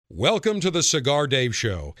Welcome to the Cigar Dave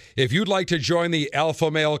Show. If you'd like to join the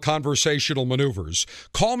Alpha Male Conversational Maneuvers,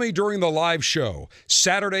 call me during the live show,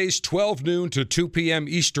 Saturdays 12 noon to 2 p.m.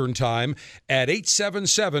 Eastern Time at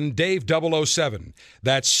 877-DAVE-007.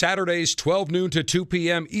 That's Saturdays 12 noon to 2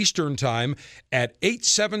 p.m. Eastern Time at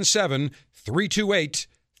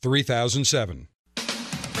 877-328-3007.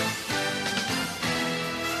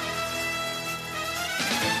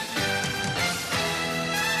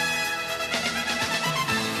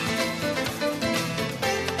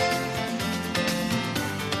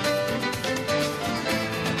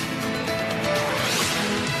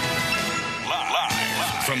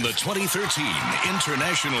 From the 2013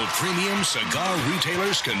 International Premium Cigar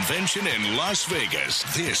Retailers Convention in Las Vegas,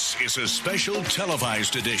 this is a special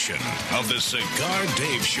televised edition of the Cigar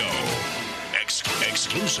Dave Show.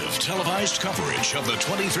 Exclusive televised coverage of the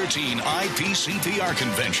 2013 IPCPR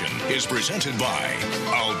Convention is presented by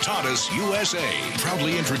Altadas USA,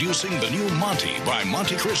 proudly introducing the new Monty by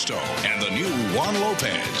Monte Cristo and the new Juan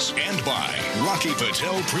Lopez, and by Rocky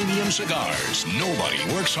Patel Premium Cigars. Nobody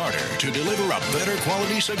works harder to deliver a better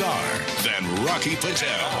quality cigar than Rocky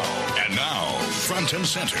Patel. And now, front and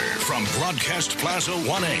center from Broadcast Plaza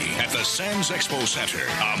 1A at the Sands Expo Center,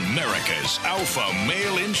 America's Alpha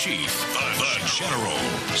Male-in-Chief, the General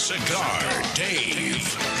Cigar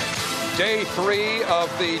Dave. Day 3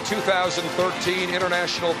 of the 2013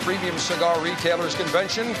 International Premium Cigar Retailers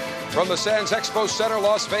Convention from the Sands Expo Center,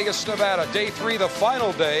 Las Vegas, Nevada. Day 3, the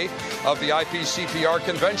final day of the IPCPR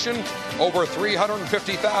Convention. Over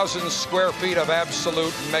 350,000 square feet of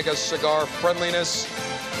absolute mega cigar friendliness.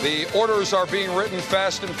 The orders are being written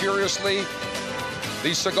fast and furiously.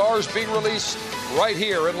 The cigars being released right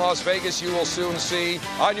here in Las Vegas, you will soon see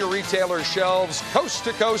on your retailer shelves, coast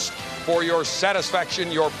to coast, for your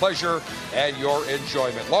satisfaction, your pleasure, and your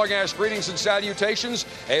enjoyment. Long Ash greetings and salutations.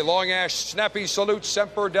 A Long Ash snappy salute,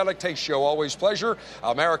 semper delectatio, always pleasure.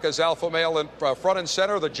 America's Alpha Male in front and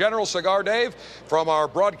center, the General Cigar Dave, from our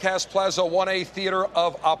Broadcast Plaza 1A Theater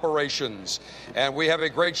of Operations. And we have a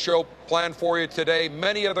great show planned for you today.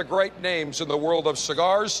 Many of the great names in the world of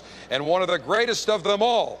cigars, and one of the greatest of them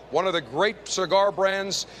all, one of the great cigar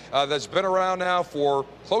brands that's been around now for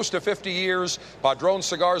close to 50 years, Padron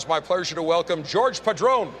Cigars. My pleasure to welcome George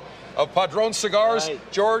Padron of Padron Cigars.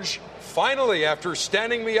 Right. George, finally, after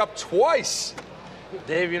standing me up twice.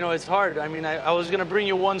 Dave, you know, it's hard. I mean, I was going to bring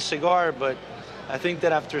you one cigar, but I think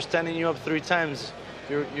that after standing you up 3 times,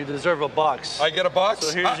 you deserve a box. I get a box?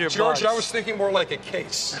 So here's your George, box. I was thinking more like a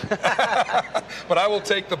case. But I will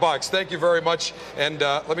take the box. Thank you very much. And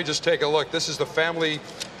let me just take a look. This is the Family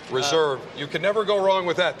Reserve. You can never go wrong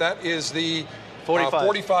with that. That is the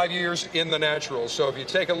 45 years in the natural. So if you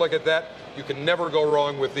take a look at that, you can never go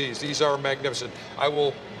wrong with these. These are magnificent. I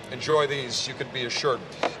will enjoy these, you can be assured.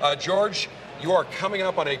 George, you are coming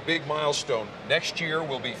up on a big milestone. Next year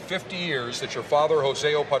will be 50 years that your father,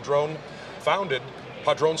 Joseo Padron, founded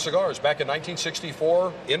Padron Cigars back in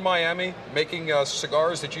 1964 in Miami, making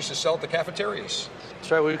cigars that used to sell at the cafeterias. That's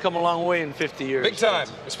right. We've come a long way in 50 years. Big time,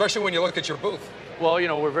 especially when you look at your booth. Well, you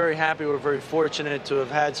know, we're very happy. We're very fortunate to have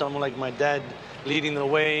had someone like my dad leading the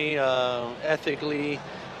way, ethically,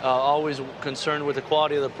 always concerned with the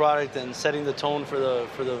quality of the product and setting the tone for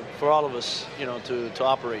all of us, you know, to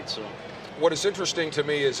operate. So. What is interesting to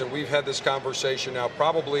me is, and we've had this conversation now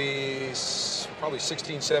probably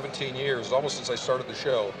 16, 17 years, almost since I started the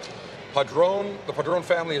show, the Padron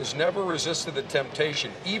family has never resisted the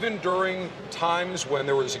temptation, even during times when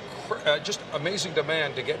there was just amazing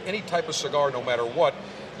demand to get any type of cigar, no matter what.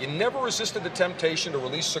 You never resisted the temptation to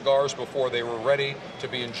release cigars before they were ready to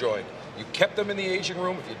be enjoyed. You kept them in the aging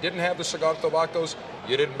room. If you didn't have the cigar tabacos,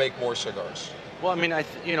 you didn't make more cigars. Well, I mean,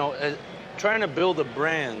 trying to build a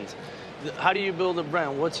brand, how do you build a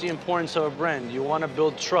brand? What's the importance of a brand? You want to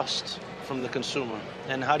build trust from the consumer.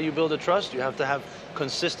 And how do you build a trust? You have to have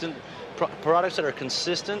consistent products that are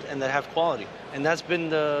consistent and that have quality. And that's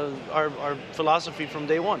been our philosophy from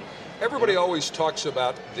day one. Everybody always talks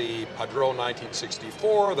about the Padron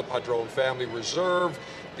 1964, the Padron Family Reserve,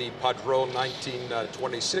 the Padron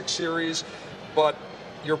 1926 series, but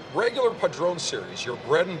your regular Padron series, your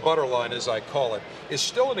bread and butter line, as I call it, is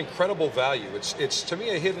still an incredible value. It's to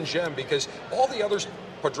me a hidden gem, because all the other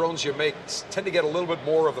Padrones you make tend to get a little bit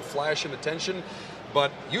more of the flash and attention,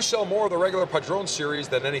 but you sell more of the regular Padron series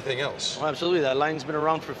than anything else. Well, absolutely. That line's been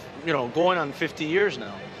around for, going on 50 years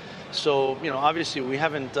now. So, obviously we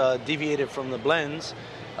haven't deviated from the blends.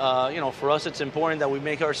 For us, it's important that we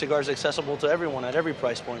make our cigars accessible to everyone at every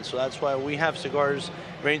price point. So that's why we have cigars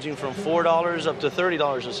ranging from $4 up to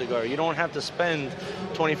 $30 a cigar. You don't have to spend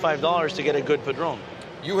 $25 to get a good Padron.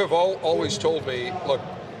 You have always told me, look,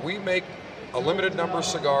 we make a limited number of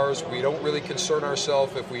cigars. We don't really concern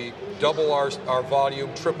ourselves if we double our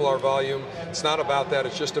volume, triple our volume. It's not about that.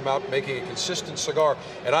 It's just about making a consistent cigar.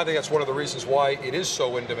 And I think that's one of the reasons why it is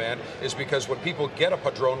so in demand, is because when people get a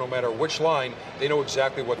Padron, no matter which line, they know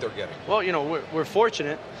exactly what they're getting. Well, you know, we're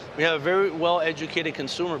fortunate. We have a very well-educated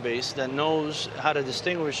consumer base that knows how to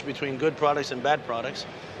distinguish between good products and bad products.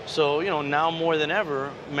 So, you know, now more than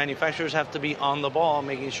ever, manufacturers have to be on the ball,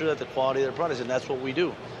 making sure that the quality of their products, and that's what we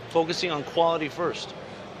do, focusing on quality first.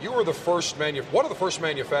 You were the first one of the first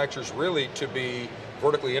manufacturers really to be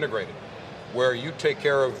vertically integrated, where you take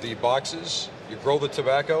care of the boxes, you grow the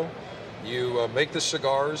tobacco, you make the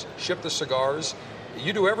cigars, ship the cigars,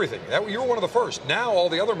 you do everything. You were one of the first. Now all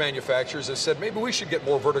the other manufacturers have said maybe we should get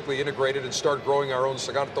more vertically integrated and start growing our own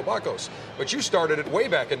cigar tobaccos. But you started it way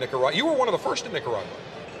back in Nicaragua. You were one of the first in Nicaragua.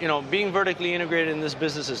 You know, being vertically integrated in this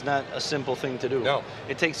business is not a simple thing to do. No.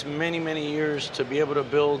 It takes many, many years to be able to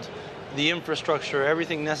build the infrastructure,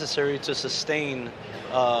 everything necessary to sustain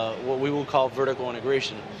what we will call vertical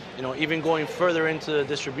integration. You know, even going further into the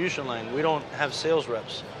distribution line, we don't have sales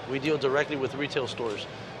reps. We deal directly with retail stores.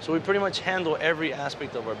 So we pretty much handle every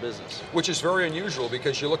aspect of our business. Which is very unusual,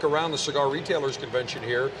 because you look around the Cigar Retailers Convention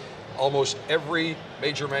here, almost every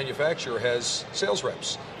major manufacturer has sales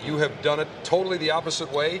reps. You have done it totally the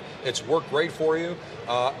opposite way. It's worked great for you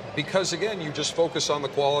because, again, you just focus on the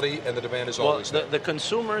quality and the demand is always there. The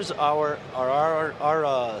consumers are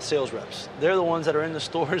our sales reps. They're the ones that are in the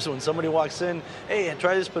stores when somebody walks in, hey,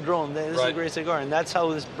 try this Padron, this is a great cigar, and that's how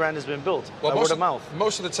this brand has been built, by word of mouth.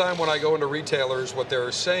 Most of the time when I go into retailers, what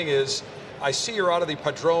they're saying is, I see you're out of the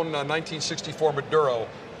Padron 1964 Maduro.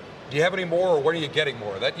 Do you have any more, or when are you getting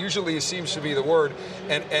more? That usually seems to be the word.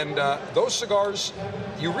 And those cigars,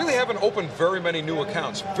 you really haven't opened very many new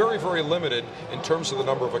accounts. Very, very limited in terms of the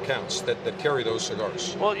number of accounts that carry those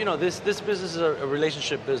cigars. Well, you know, this business is a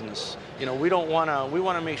relationship business. You know, we want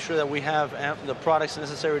to make sure that we have the products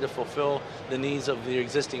necessary to fulfill the needs of the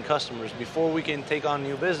existing customers. Before we can take on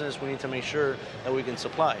new business, we need to make sure that we can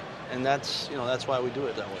supply. And that's why we do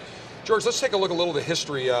it that way. George, let's take a look a little at the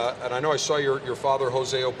history, and I know I saw your father,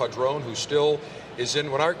 Jose O. Padron, who still is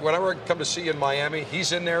in, whenever I come to see you in Miami,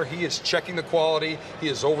 he's in there, he is checking the quality, he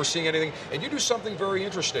is overseeing anything, and you do something very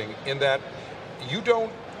interesting in that you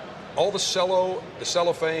don't, all the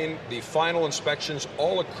cellophane, the final inspections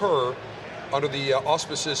all occur under the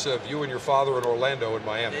auspices of you and your father in Orlando and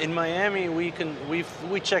Miami. In Miami,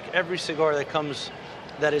 we check every cigar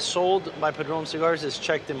that is sold by Padron Cigars is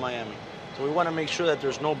checked in Miami. So we want to make sure that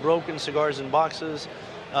there's no broken cigars in boxes.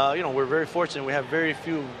 You know, we're very fortunate. We have very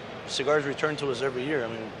few cigars returned to us every year. I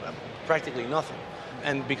mean, practically nothing.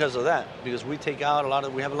 And because of that, because we take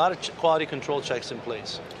out we have a lot of quality control checks in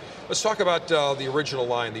place. Let's talk about the original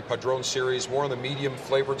line, the Padron series, more on the medium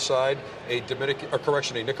flavored side, a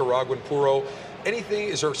Nicaraguan Puro.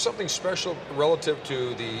 Is there something special relative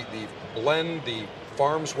to the blend, the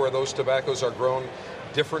farms where those tobaccos are grown,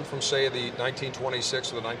 different from, say, the 1926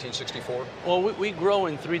 or the 1964? Well, we grow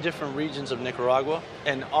in 3 different regions of Nicaragua,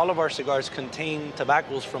 and all of our cigars contain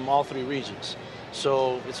tobaccos from all 3 regions.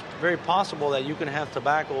 So it's very possible that you can have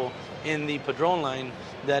tobacco in the Padron line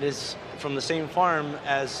that is from the same farm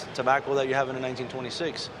as tobacco that you have in a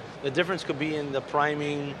 1926. The difference could be in the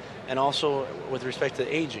priming and also with respect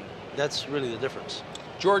to aging. That's really the difference.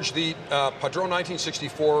 George, the Padron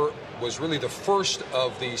 1964 was really the first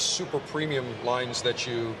of the super premium lines that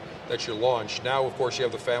you launched. Now, of course, you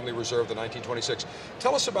have the Family Reserve, the 1926.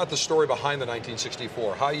 Tell us about the story behind the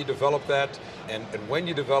 1964, how you developed that and when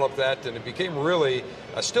you developed that, and it became really,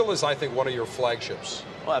 still is, I think, one of your flagships.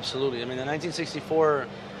 Oh, absolutely. I mean, the 1964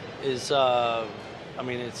 is,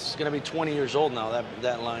 it's going to be 20 years old now,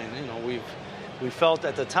 that line. You know, we felt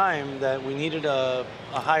at the time that we needed a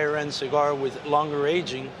higher end cigar with longer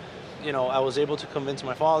aging. You know, I was able to convince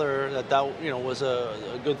my father that was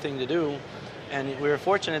a good thing to do, and we were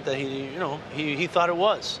fortunate that he thought it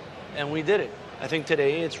was, and we did it. I think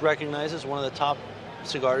today it's recognized as one of the top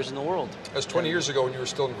cigars in the world. That's 20 years ago when you were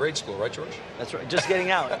still in grade school, right, George? That's right. Just getting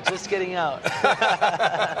out. Just getting out.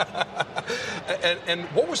 And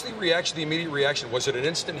what was the reaction, the immediate reaction? Was it an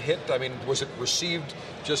instant hit? I mean, was it received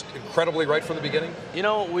just incredibly right from the beginning? You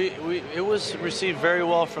know, it was received very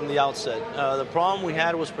well from the outset. The problem we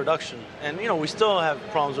had was production. And, you know, we still have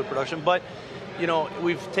problems with production, but, you know,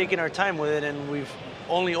 we've taken our time with it, and we've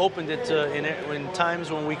only opened it in times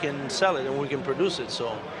when we can sell it and we can produce it.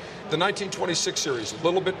 So. The 1926 series, a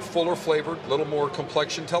little bit fuller flavored, a little more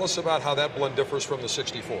complexion. Tell us about how that blend differs from the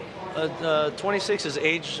 64. 26 is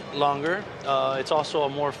aged longer. It's also a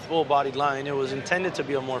more full-bodied line. It was intended to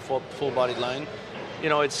be a more full-bodied line.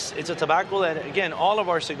 it's a tobacco that, again, all of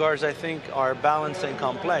our cigars, I think, are balanced and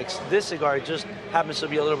complex. This cigar just happens to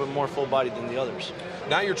be a little bit more full-bodied than the others.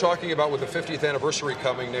 Now you're talking about, with the 50th anniversary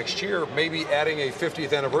coming next year, maybe adding a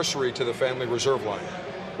 50th anniversary to the Family Reserve line.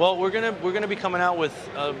 Well, we're gonna be coming out with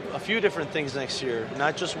a few different things next year,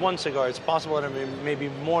 not just one cigar. It's possible that it may be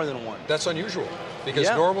more than one. That's unusual, because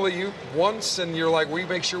normally you once and you're like, we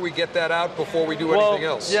make sure we get that out before we do anything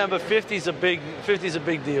else. Yeah, but 50's a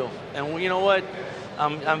big deal, and you know what?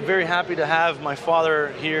 I'm very happy to have my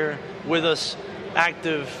father here with us,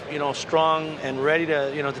 active, strong and ready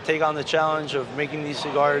to take on the challenge of making these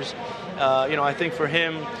cigars. I think for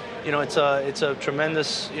him, it's a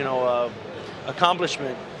tremendous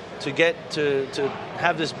accomplishment to get to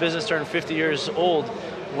have this business turn 50 years old.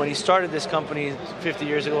 When he started this company 50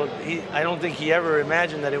 years ago, I don't think he ever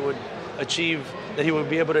imagined that he would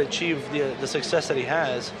be able to achieve the success that he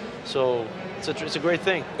has. So it's a great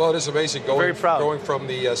thing. Well, it is amazing Very proud. Going from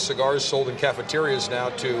the cigars sold in cafeterias now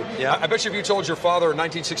to, yeah. I bet you if you told your father in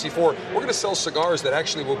 1964, we're going to sell cigars that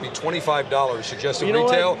actually will be $25 suggested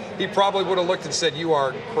retail, he probably would have looked and said, you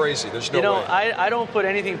are crazy. There's no way. I don't put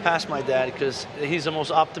anything past my dad, because he's the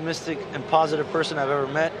most optimistic and positive person I've ever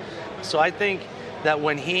met. So I think that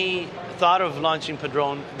when he thought of launching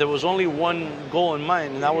Padron, there was only one goal in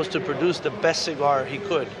mind, and that was to produce the best cigar he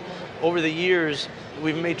could. Over the years,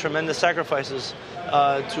 we've made tremendous sacrifices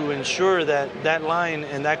to ensure that line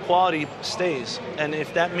and that quality stays. And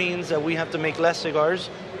if that means that we have to make less cigars,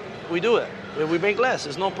 we do it. If we make less,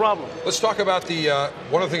 it's no problem. Let's talk about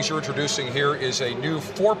one of the things you're introducing here is a new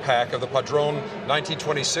 4-pack of the Padron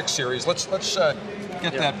 1926 series. Let's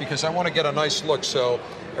get that, because I want to get a nice look so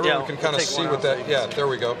everyone can kind of see what that. Yeah, there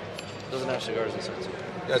we go. Doesn't have cigars inside.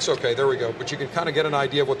 That's okay, there we go. But you can kind of get an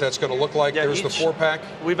idea of what that's going to look like. There's the 4-pack.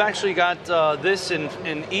 We've actually got this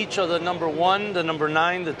in each of the number 1, the number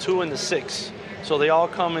 9, the 2, and the 6. So they all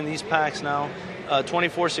come in these packs now.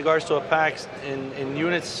 24 cigars to a pack in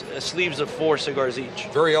units, sleeves of 4 cigars each.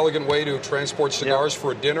 Very elegant way to transport cigars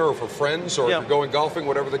for a dinner or for friends, or if you're going golfing,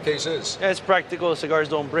 whatever the case is. Yeah, it's practical. The cigars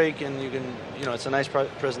don't break, and you can, it's a nice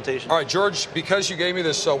presentation. All right, George, because you gave me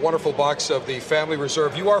this wonderful box of the Family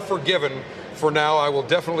Reserve, you are forgiven for now. I will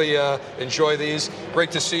definitely enjoy these.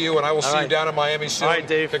 Great to see you, and I will see you down in Miami soon. All right,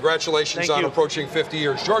 Dave. Congratulations on approaching 50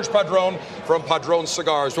 years. George Padron from Padron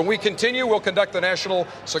Cigars. When we continue, we'll conduct the National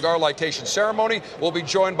Cigar Lightation Ceremony. We'll be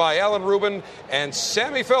joined by Alan Rubin and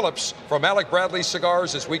Sammy Phillips from Alec Bradley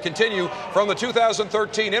Cigars as we continue from the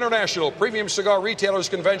 2013 International Premium Cigar Retailers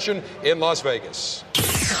Convention in Las Vegas.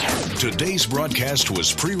 Today's broadcast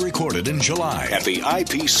was pre-recorded in July at the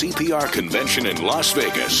IPCPR convention in Las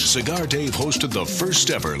Vegas. Cigar Dave hosted the first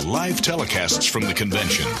ever live telecasts from the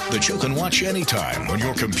convention that you can watch anytime on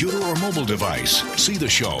your computer or mobile device. See the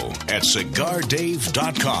show at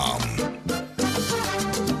cigardave.com.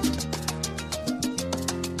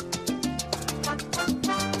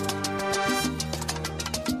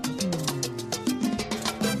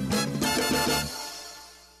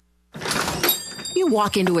 You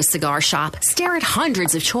walk into a cigar shop, stare at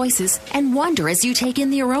hundreds of choices, and wonder as you take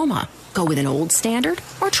in the aroma. Go with an old standard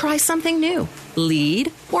or try something new?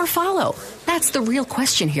 Lead or follow? That's the real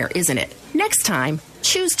question here, isn't it? Next time,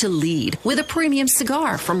 choose to lead with a premium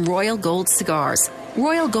cigar from Royal Gold Cigars.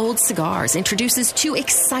 Royal Gold Cigars introduces 2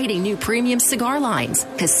 exciting new premium cigar lines,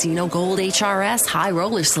 Casino Gold HRS High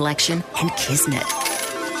Roller Selection and Kismet.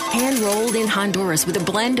 Hand-rolled in Honduras with a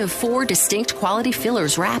blend of 4 distinct quality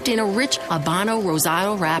fillers wrapped in a rich Habano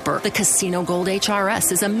Rosado wrapper. The Casino Gold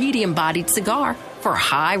HRS is a medium-bodied cigar for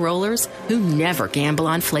high rollers who never gamble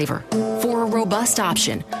on flavor. For a robust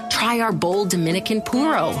option, try our bold Dominican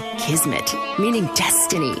Puro, Kismet, meaning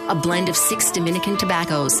destiny, a blend of 6 Dominican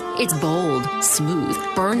tobaccos. It's bold, smooth,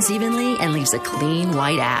 burns evenly, and leaves a clean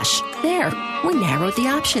white ash. There, we narrowed the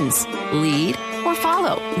options. Lead or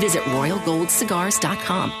follow. Visit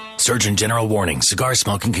RoyalGoldCigars.com. Surgeon General warning, cigar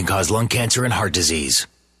smoking can cause lung cancer and heart disease.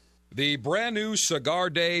 The brand new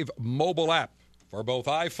Cigar Dave mobile app for both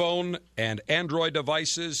iPhone and Android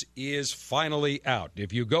devices is finally out.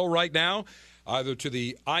 If you go right now, either to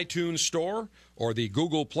the iTunes Store or the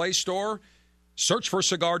Google Play Store, search for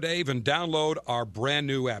Cigar Dave and download our brand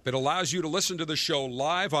new app. It allows you to listen to the show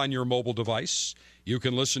live on your mobile device. You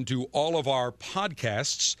can listen to all of our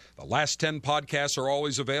podcasts. The last 10 podcasts are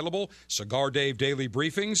always available. Cigar Dave Daily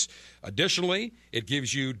Briefings. Additionally, it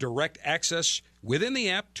gives you direct access within the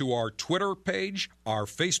app to our Twitter page, our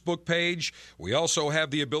Facebook page. We also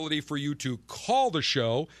have the ability for you to call the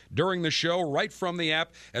show during the show right from the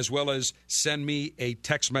app, as well as send me a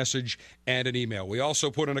text message and an email. We also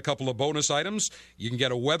put in a couple of bonus items. You can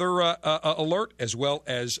get a weather alert as well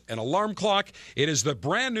as an alarm clock. It is the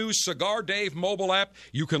brand new Cigar Dave mobile app.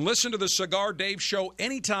 You can listen to the Cigar Dave show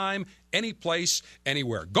anytime, any place,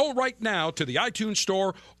 anywhere. Go right now to the iTunes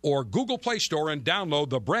Store or Google Play Store and download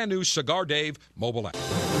the brand new Cigar Dave mobile app.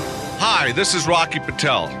 Hi, this is Rocky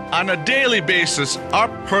Patel. On a daily basis, our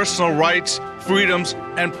personal rights, freedoms,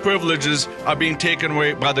 and privileges are being taken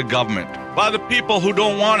away by the government, by the people who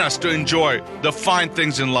don't want us to enjoy the fine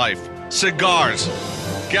things in life. Cigars.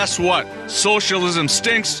 Guess what? Socialism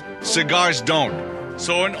stinks, cigars don't.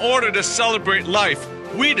 So in order to celebrate life,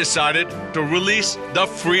 we decided to release the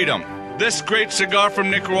freedom. This great cigar from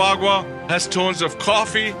Nicaragua has tones of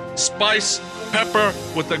coffee, spice, pepper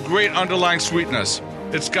with a great underlying sweetness.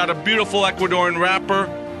 It's got a beautiful Ecuadorian wrapper,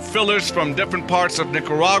 fillers from different parts of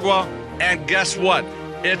Nicaragua, and guess what?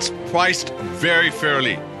 It's priced very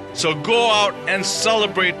fairly. So go out and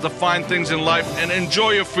celebrate the fine things in life and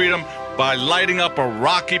enjoy your freedom by lighting up a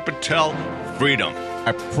Rocky Patel Freedom.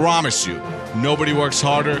 I promise you, nobody works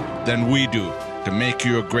harder than we do to make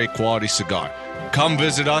you a great quality cigar. Come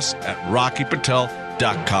visit us at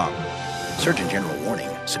rockypatel.com. Surgeon General warning,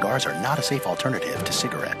 cigars are not a safe alternative to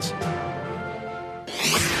cigarettes.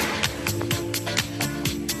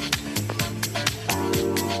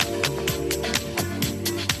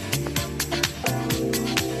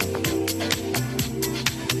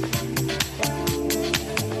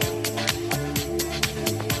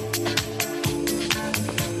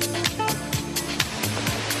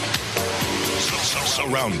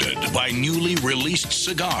 Surrounded by newly released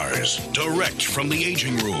cigars, direct from the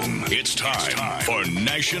aging room. It's time for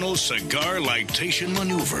National Cigar Lightation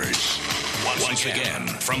Maneuvers. Once again,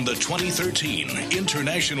 from the 2013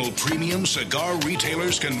 International Premium Cigar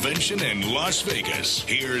Retailers Convention in Las Vegas,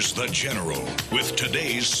 here's the General with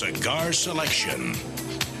today's cigar selection.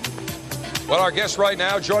 Well, our guest right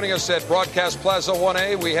now, joining us at Broadcast Plaza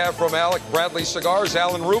 1A, we have from Alec Bradley Cigars,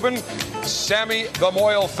 Alan Rubin, Sammy the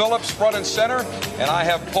Moyle Phillips, front and center, and I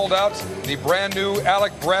have pulled out the brand new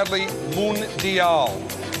Alec Bradley Mundial.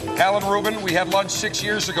 Alan Rubin, we had lunch 6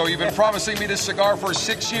 years ago. You've been promising me this cigar for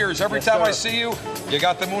 6 years. Every time I see you, you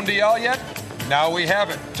got the Mundial yet? Now we have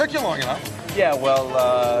it. Took you long enough. Yeah, well,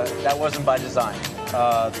 that wasn't by design.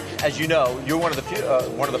 As you know, you're one of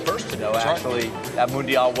the first to know. That's actually, right. That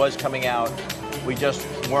Mundial was coming out. We just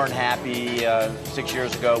weren't happy 6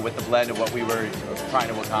 years ago with the blend of what we were trying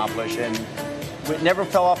to accomplish, and it never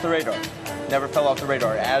fell off the radar. Never fell off the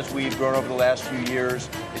radar. As we've grown over the last few years,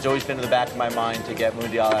 it's always been in the back of my mind to get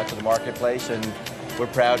Mundial out to the marketplace, and we're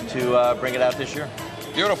proud to bring it out this year.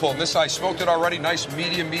 Beautiful. And this, I smoked it already. Nice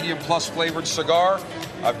medium plus flavored cigar.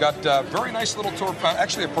 I've got very nice little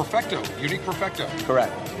actually a Perfecto, unique Perfecto.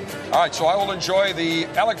 Correct. All right, so I will enjoy the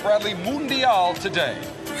Alec Bradley Mundial today.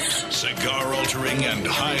 Cigar altering and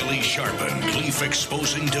highly sharpened leaf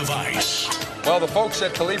exposing device. Well, the folks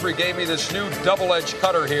at Colibri gave me this new double-edged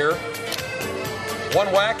cutter here.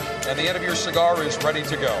 One whack, and the end of your cigar is ready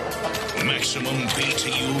to go. Maximum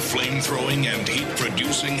BTU flame-throwing and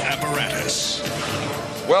heat-producing apparatus.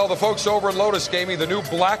 Well, the folks over at Lotus gave me the new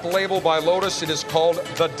black label by Lotus. It is called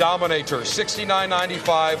the Dominator.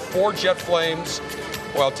 $69.95, 4 jet flames.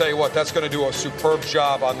 Well, I'll tell you what, that's going to do a superb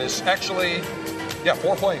job on this. Actually,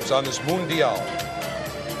 4 flames on this Mundial.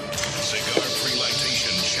 Cigar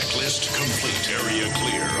pre-lightation checklist complete. Area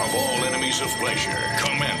clear of all enemies of pleasure.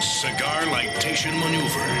 Commence cigar lightation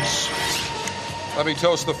maneuvers. Let me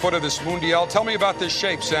toast the foot of this Mundial. Tell me about this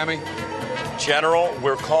shape, Sammy. General,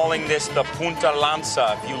 we're calling this the Punta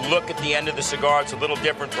Lanza. If you look at the end of the cigar, it's a little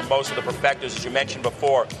different from most of the Perfectos, as you mentioned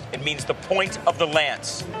before. It means the point of the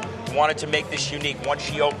lance. We wanted to make this unique. Once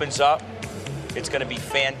she opens up, it's going to be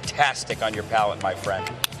fantastic on your palate, my friend.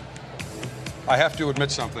 I have to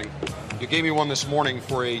admit something. You gave me one this morning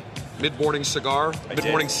for a mid-morning cigar,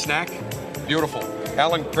 mid-morning snack. Beautiful.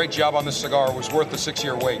 Alan, great job on this cigar. It was worth the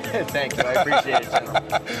 6-year wait. Thank you. I appreciate it,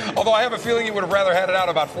 General. Although I have a feeling you would have rather had it out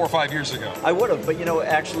about 4 or 5 years ago. I would have, but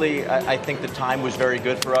actually, I think the time was very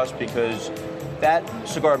good for us because that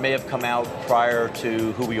cigar may have come out prior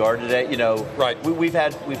to who we are today. Right. We've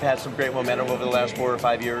had some great momentum over the last 4 or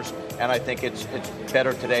 5 years, and I think it's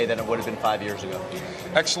better today than it would have been 5 years ago.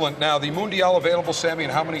 Excellent. Now, the Mundial available, Sammy, in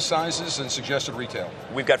how many sizes and suggested retail?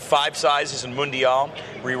 We've got 5 sizes in Mundial.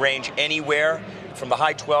 We range anywhere from the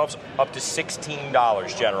high 12s up to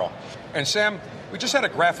 $16, General. And Sam, we just had a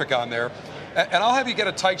graphic on there. And I'll have you get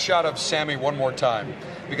a tight shot of Sammy one more time,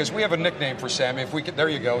 because we have a nickname for Sammy. If we could, there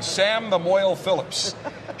you go, Sam the Moyle Phillips,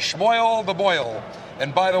 Schmoyle the Moyle.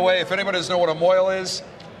 And by the way, if anybody doesn't know what a moil is,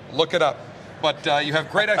 look it up. But you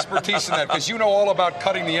have great expertise in that, because you know all about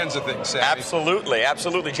cutting the ends of things, Sammy. Absolutely,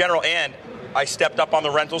 absolutely, General. And I stepped up on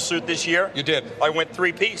the rental suit this year. You did. I went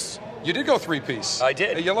 3-piece. You did go 3-piece. I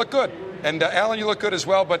did. You look good. And Alan, you look good as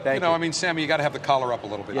well, but Thank you. I mean, Sammy, you got to have the collar up a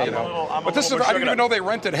little bit. Yeah, you know. I'm But this is, I didn't even know they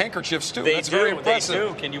rented handkerchiefs too. That's very impressive. They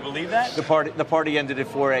do. Can you believe that? The party ended at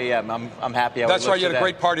 4 a.m. I'm happy. That's right. You had a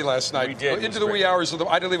great party last night. We did. Into the wee hours.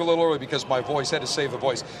 I had to leave a little early because my voice had to save the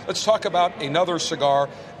voice. Let's talk about another cigar,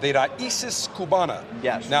 the Raíces Cubana.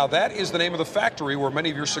 Yes. Now that is the name of the factory where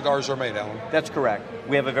many of your cigars are made, Alan. That's correct.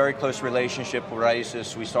 We have a very close relationship with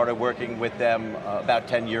Raíces. We started working with them about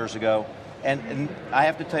 10 years ago. And I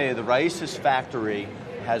have to tell you, the Raíces factory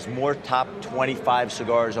has more top 25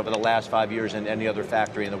 cigars over the last 5 years than any other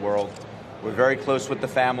factory in the world. We're very close with the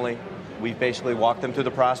family. We've basically walked them through the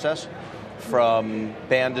process from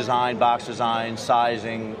band design, box design,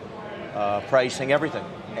 sizing, pricing, everything.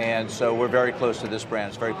 And so we're very close to this brand.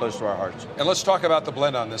 It's very close to our hearts. And let's talk about the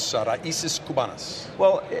blend on this Raíces Cubanas.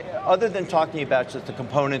 Well, other than talking about just the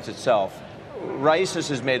components itself, Raíces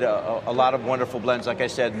has made a lot of wonderful blends. Like I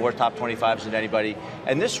said, more top 25s than anybody.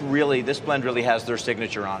 And this blend really has their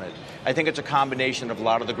signature on it. I think it's a combination of a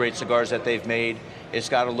lot of the great cigars that they've made. It's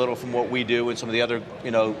got a little from what we do and some of the other,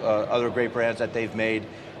 other great brands that they've made.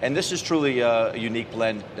 And this is truly a unique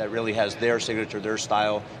blend that really has their signature, their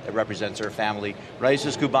style, that represents their family.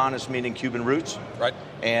 Raíces Cubanas meaning Cuban roots. Right.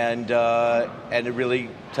 And it really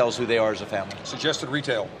tells who they are as a family. Suggested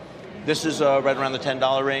retail. This is right around the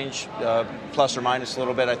 $10 range, plus or minus a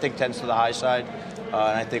little bit. I think 10's to the high side, and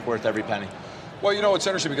I think worth every penny. Well, it's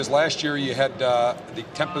interesting because last year you had the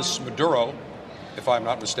Tempus Maduro, if I'm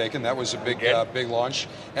not mistaken. That was a big launch.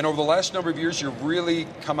 And over the last number of years, you've really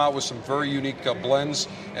come out with some very unique blends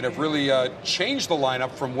and have really changed the lineup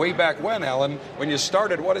from way back when, Alan, when you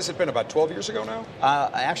started. What has it been, about 12 years ago now?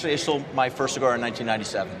 Actually, I sold my first cigar in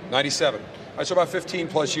 1997. 97. So about 15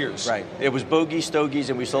 plus years. Right. It was bogeys, stogies,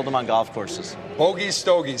 and we sold them on golf courses. Bogeys,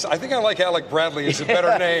 stogies. I think I like Alec Bradley as a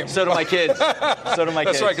better name. So do my kids. That's right,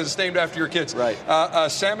 because it's named after your kids. Right.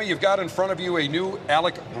 Sammy, you've got in front of you a new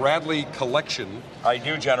Alec Bradley collection. I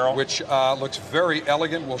do, General. Which looks very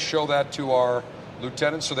elegant. We'll show that to our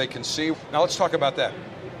lieutenants so they can see. Now let's talk about that.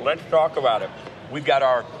 Let's talk about it. We've got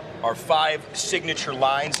our 5 signature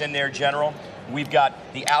lines in there, General. We've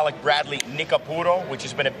got the Alec Bradley Nicapuro, which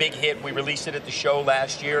has been a big hit. We released it at the show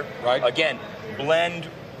last year. Right. Again, blend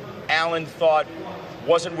Alan thought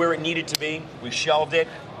wasn't where it needed to be. We shelved it,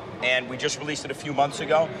 and we just released it a few months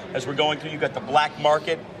ago. As we're going through, you've got the Black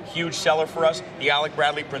Market, huge seller for us. The Alec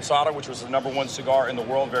Bradley Prensado, which was the #1 cigar in the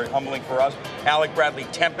world, very humbling for us. Alec Bradley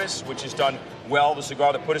Tempest, which has done well, the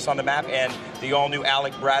cigar that put us on the map, and the all-new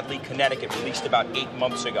Alec Bradley Connecticut, released about 8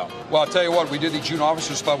 months ago. Well, I'll tell you what, we did the June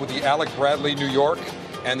Officers Club with the Alec Bradley New York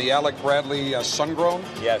and the Alec Bradley Sungrown.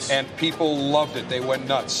 Yes. And people loved it. They went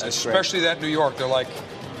nuts, especially that New York. They're like,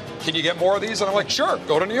 can you get more of these? And I'm like, sure,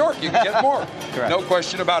 go to New York. You can get more. No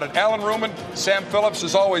question about it. Alan Ruman, Sam Phillips,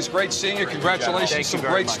 as always, great seeing you. Congratulations, some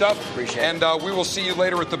great stuff. Appreciate it. And we will see you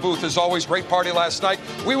later at the booth. As always, great party last night.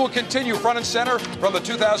 We will continue front and center from the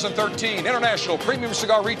 2013 International Premium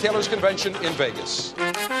Cigar Retailers Convention in Vegas.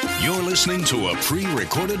 You're listening to a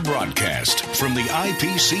pre-recorded broadcast from the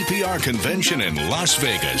IPCPR Convention in Las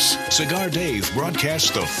Vegas. Cigar Dave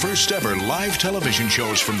broadcasts the first ever live television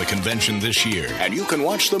shows from the convention this year, and you can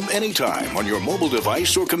watch them anytime on your mobile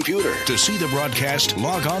device or computer. To see the broadcast,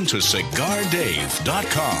 log on to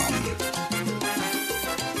cigardave.com.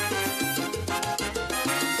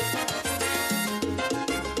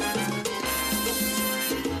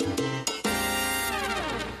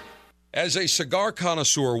 As a cigar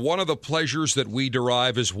connoisseur, one of the pleasures that we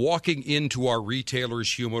derive is walking into our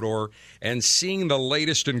retailer's humidor and seeing the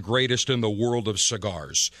latest and greatest in the world of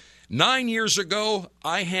cigars. 9 years ago,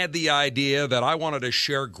 I had the idea that I wanted to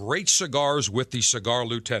share great cigars with the cigar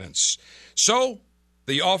lieutenants. So,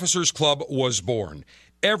 the Officers Club was born.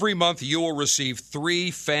 Every month, you will receive 3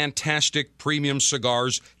 fantastic premium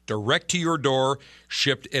cigars direct to your door,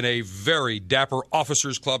 shipped in a very dapper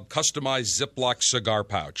Officers Club customized Ziploc cigar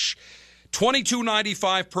pouch.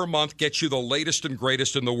 $22.95 per month gets you the latest and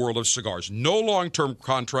greatest in the world of cigars. No long-term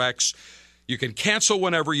contracts. You can cancel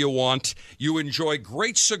whenever you want. You enjoy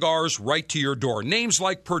great cigars right to your door. Names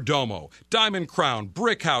like Perdomo, Diamond Crown,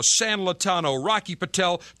 Brickhouse, San Latano, Rocky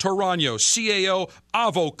Patel, Torano, CAO,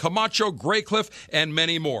 Avo, Camacho, Graycliff, and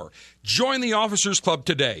many more. Join the Officers Club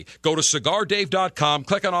today. Go to CigarDave.com,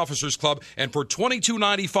 click on Officers Club, and for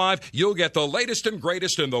 $22.95, you'll get the latest and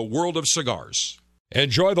greatest in the world of cigars.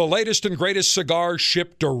 Enjoy the latest and greatest cigars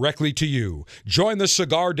shipped directly to you. Join the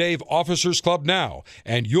Cigar Dave Officers Club now,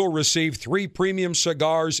 and you'll receive 3 premium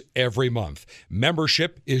cigars every month.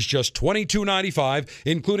 Membership is just $22.95,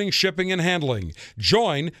 including shipping and handling.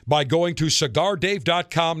 Join by going to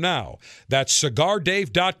CigarDave.com now. That's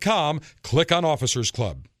CigarDave.com. Click on Officers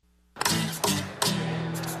Club.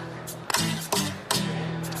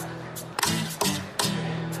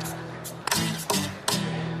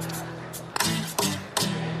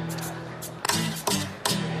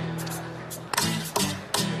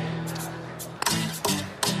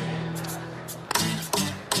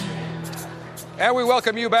 And we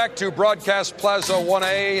welcome you back to Broadcast Plaza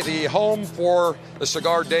 1A, the home for the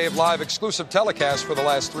Cigar Dave live exclusive telecast for the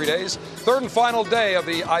last 3 days. Third and final day of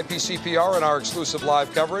the IPCPR and our exclusive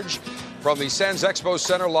live coverage from the Sands Expo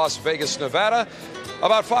Center, Las Vegas, Nevada.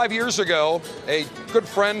 About 5 years ago, a good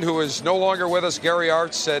friend who is no longer with us, Gary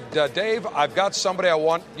Artz, said, Dave, I've got somebody I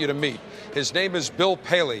want you to meet. His name is Bill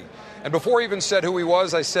Paley. And before he even said who he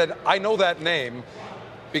was, I said, I know that name.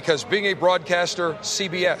 Because being a broadcaster,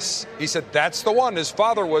 CBS. He said, that's the one. His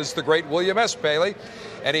father was the great William S. Paley.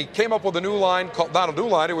 And he came up with a new line, called, not a new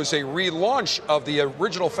line, it was a relaunch of the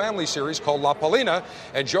original family series called La Palina.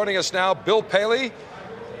 And joining us now, Bill Paley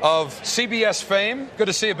of CBS fame. Good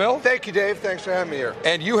to see you, Bill. Thank you, Dave. Thanks for having me here.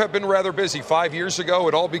 And you have been rather busy. 5 years ago,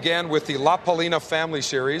 it all began with the La Palina family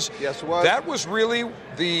series. Yes, it was. That was really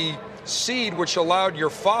the seed which allowed your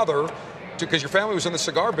father, because your family was in the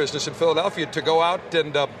cigar business in Philadelphia, to go out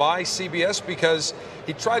and buy CBS because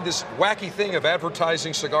he tried this wacky thing of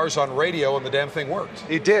advertising cigars on radio and the damn thing worked.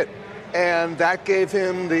 He did. And that gave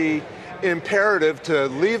him the imperative to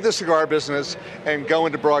leave the cigar business and go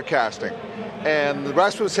into broadcasting. And the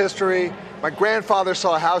rest was history. My grandfather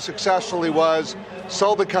saw how successful he was,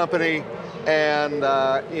 sold the company, and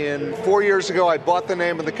in 4 years ago I bought the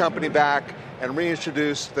name of the company back and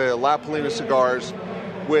reintroduced the La Palina cigars,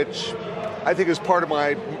 which I think is part of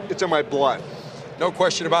it's in my blood. No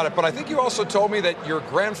question about it. But I think you also told me that your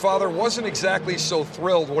grandfather wasn't exactly so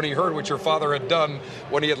thrilled when he heard what your father had done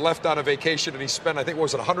when he had left on a vacation and he spent, I think, what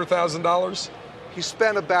was it, $100,000? He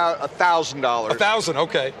spent about $1,000. $1,000,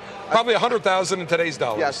 okay. Probably $100,000 in today's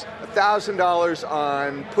dollars. Yes, $1,000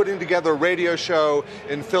 on putting together a radio show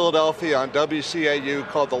in Philadelphia on WCAU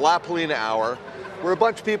called the La Palina Hour, where a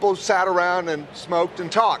bunch of people sat around and smoked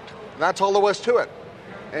and talked. And that's all there was to it.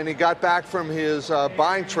 And he got back from his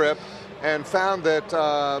buying trip and found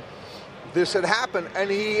that this had happened, and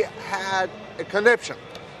he had a conniption.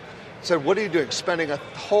 He said, what are you doing, spending a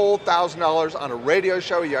whole $1,000 on a radio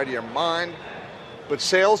show? Are you out of your mind? But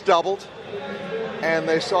sales doubled, and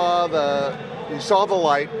he saw the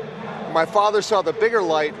light. My father saw the bigger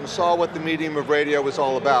light and saw what the medium of radio was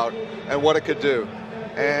all about and what it could do.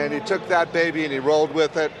 And he took that baby and he rolled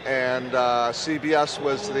with it, and CBS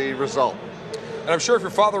was the result. And I'm sure if your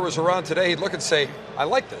father was around today, he'd look and say, I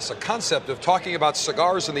like this, a concept of talking about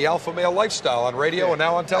cigars and the alpha male lifestyle on radio and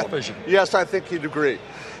now on television. Yes, I think he'd agree.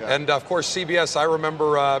 Yeah. And of course, CBS, I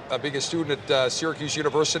remember being a student at Syracuse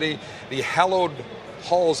University, the hallowed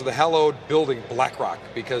halls of the hallowed building, Black Rock,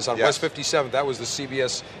 because on West 57th, that was the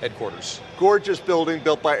CBS headquarters. Gorgeous building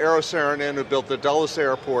built by Eero Saarinen, who built the Dulles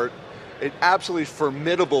Airport. An absolutely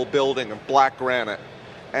formidable building of black granite.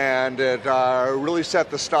 And it really set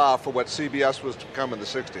the style for what CBS was to become in the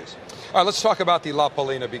 60s. All right, let's talk about the La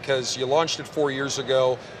Palina, because you launched it 4 years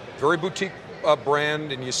ago, very boutique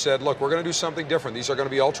brand, and you said, look, we're going to do something different. These are going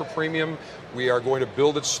to be ultra premium. We are going to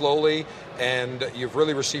build it slowly, and you've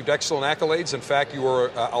really received excellent accolades. In fact, you were,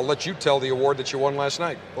 I'll let you tell the award that you won last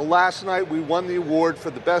night. Well, last night we won the award for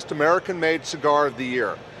the best American-made cigar of the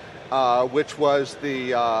year, which was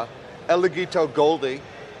the El Laguito Goldie,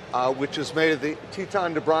 which is made at the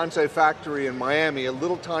Titan de Bronce factory in Miami, a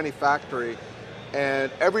little tiny factory.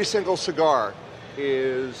 And every single cigar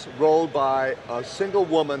is rolled by a single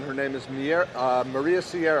woman. Her name is Maria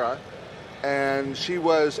Sierra, and she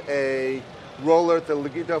was a roller at the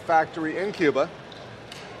Laguito factory in Cuba.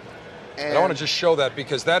 And I want to just show that,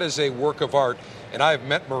 because that is a work of art. And I have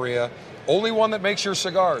met Maria, only one that makes your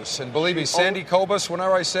cigars. And believe me, Sandy Cobus,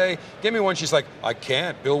 whenever I say, give me one, she's like, I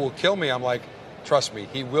can't, Bill will kill me. I'm like, trust me,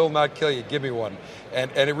 he will not kill you. Give me one.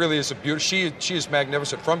 And it really is a beauty. She is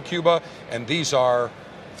magnificent, from Cuba, and these are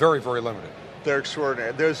very, very limited. They're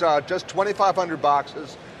extraordinary. There's just 2,500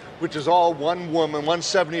 boxes. which is all one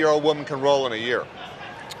 70-year-old woman can roll in a year.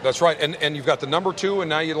 That's right, and you've got the number 2, and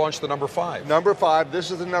now you launched the number 5. Number 5.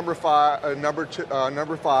 This is the number 5. Number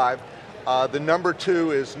 5. The number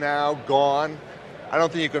 2 is now gone. I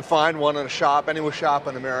don't think you can find one in a shop, any shop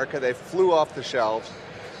in America. They flew off the shelves,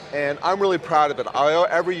 and I'm really proud of it.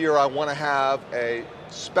 Every year I want to have a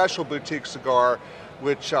special boutique cigar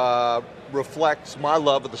which reflects my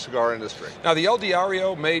love of the cigar industry. Now, the El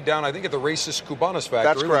Diario made down, I think, at the Racist Cubanos factory.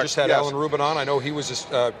 That's correct. We just had yes. Alan Rubin on. I know he was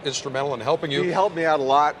instrumental in helping you. He helped me out a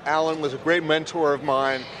lot. Alan was a great mentor of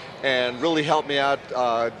mine and really helped me out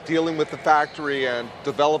dealing with the factory and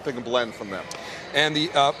developing a blend from them. And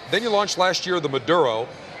then you launched last year the Maduro,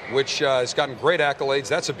 which has gotten great accolades.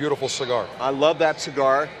 That's a beautiful cigar. I love that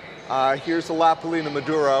cigar. Here's the La Palina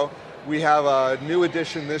Maduro. We have a new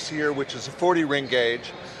edition this year, which is a 40 ring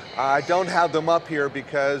gauge. I don't have them up here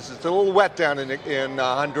because it's a little wet down in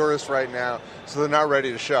Honduras right now, so they're not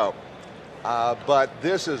ready to show. But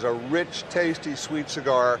this is a rich, tasty, sweet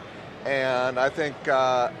cigar, and I think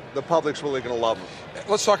the public's really going to love them.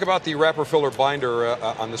 Let's talk about the wrapper filler binder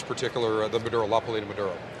on this particular, the Maduro, La Palina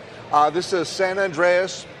Maduro. This is San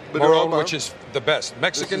Andreas Maduro, which is the best.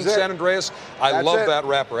 Mexican San Andreas. I love that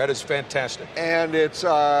wrapper. That is fantastic. And it's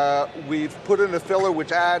we've put in a filler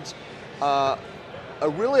which adds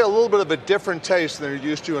really a little bit of a different taste than you're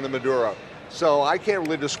used to in a Maduro. So I can't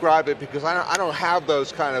really describe it because I don't have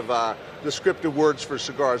those kind of descriptive words for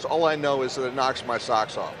cigars. All I know is that it knocks my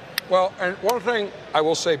socks off. Well, and one thing I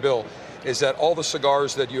will say, Bill, is that all the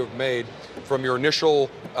cigars that you have made, from your initial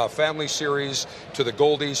family series to the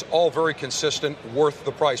Goldies, all very consistent, worth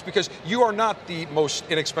the price, because you are not the most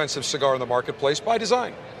inexpensive cigar in the marketplace by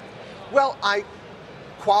design. Well,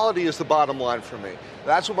 quality is the bottom line for me.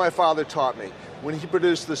 That's what my father taught me. When he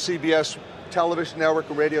produced the CBS television network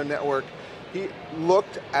and radio network, he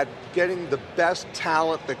looked at getting the best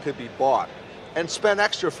talent that could be bought and spent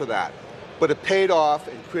extra for that. But it paid off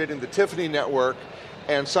in creating the Tiffany network,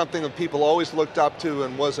 and something that people always looked up to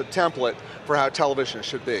and was a template for how television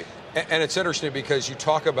should be. And it's interesting because you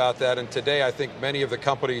talk about that, and today I think many of the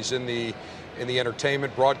companies in the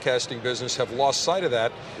entertainment broadcasting business have lost sight of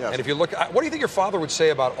that. Yes. And if you look, what do you think your father would say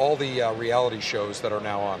about all the reality shows that are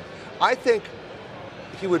now on? I think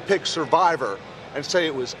he would pick Survivor and say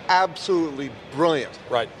it was absolutely brilliant.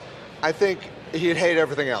 Right. I think he'd hate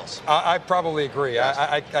everything else. I probably agree. Yes.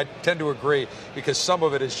 I tend to agree because some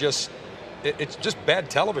of it is just, it's just bad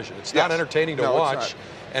television. It's not entertaining to watch.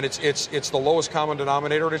 And it's the lowest common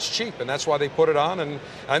denominator, and it's cheap, and that's why they put it on. And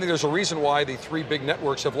I think there's a reason why the 3 big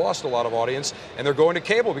networks have lost a lot of audience, and they're going to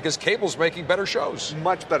cable because cable's making better shows.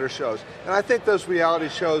 Much better shows. And I think those reality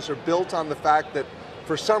shows are built on the fact that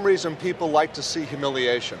for some reason people like to see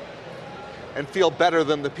humiliation and feel better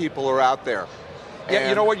than the people who are out there. Yeah,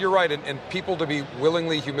 you know what, you're right, and people to be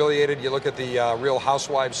willingly humiliated. You look at the Real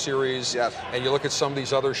Housewives series, and you look at some of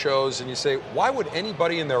these other shows, and you say, why would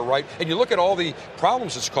anybody in their right, and you look at all the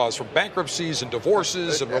problems it's caused, from bankruptcies and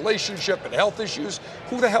divorces and relationship and health issues,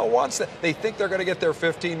 who the hell wants that? They think they're going to get their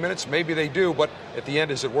 15 minutes, maybe they do, but at the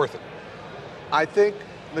end, is it worth it? I think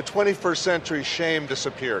in the 21st century, shame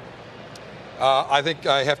disappeared. I think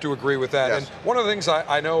I have to agree with that. Yes. And one of the things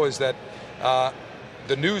I know is that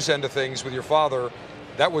the news end of things with your father,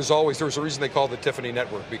 that was always, there was a reason they called the Tiffany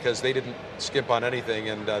Network, because they didn't skimp on anything,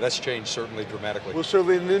 and that's changed certainly dramatically. Well,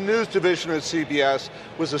 certainly the news division at CBS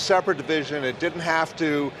was a separate division. It didn't have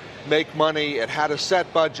to make money. It had a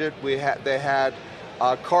set budget. They had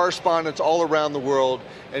correspondents all around the world,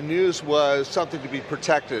 and news was something to be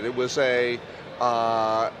protected. It was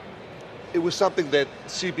something that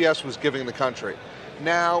CBS was giving the country.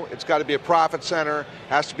 Now it's got to be a profit center,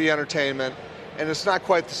 has to be entertainment, and it's not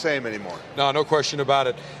quite the same anymore. No question about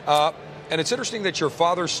it. And it's interesting that your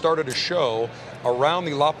father started a show around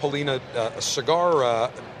the La Palina cigar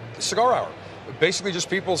hour. Basically just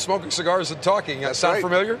people smoking cigars and talking. That's sound right.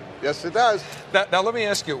 familiar? Yes, it does. Now let me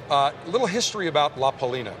ask you, a little history about La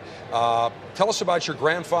Palina. Tell us about your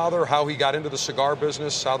grandfather, how he got into the cigar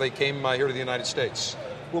business, how they came here to the United States.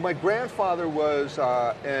 Well, my grandfather was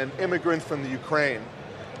an immigrant from the Ukraine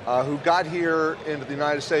who got here into the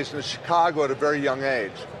United States, into Chicago, at a very young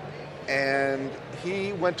age. And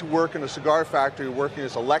he went to work in a cigar factory working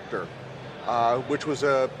as a lector, which was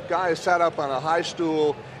a guy who sat up on a high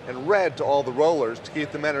stool and read to all the rollers to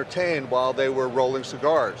keep them entertained while they were rolling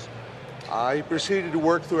cigars. He proceeded to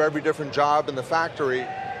work through every different job in the factory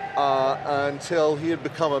until he had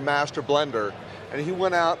become a master blender. And he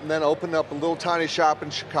went out and then opened up a little tiny shop in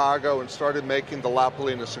Chicago and started making the La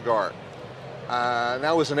Palina cigar.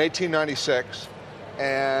 That was in 1896.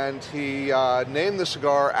 And he named the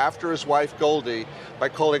cigar after his wife Goldie by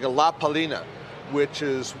calling it La Palina, which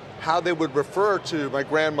is how they would refer to my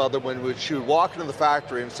grandmother when she would walk into the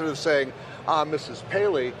factory. Instead of saying, Mrs.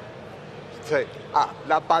 Paley, say,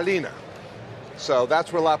 La Palina. So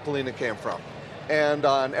that's where La Palina came from. And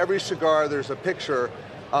on every cigar, there's a picture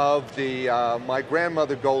of my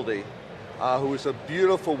grandmother Goldie, who was a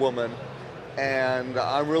beautiful woman, and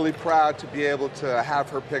I'm really proud to be able to have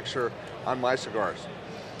her picture on my cigars.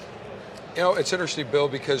 You know, it's interesting, Bill,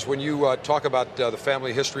 because when you talk about the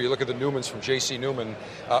family history, you look at the Newmans from J.C. Newman,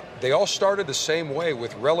 they all started the same way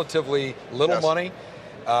with relatively little money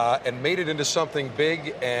and made it into something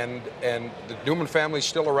big, and the Newman family's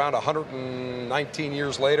still around 119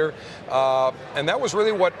 years later. And that was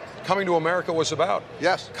really what coming to America was about.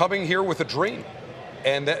 Yes. Coming here with a dream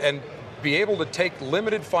and be able to take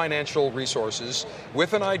limited financial resources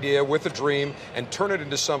with an idea, with a dream, and turn it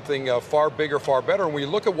into something far bigger, far better. And when you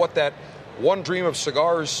look at what that one dream of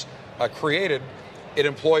cigars created, it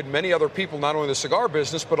employed many other people, not only in the cigar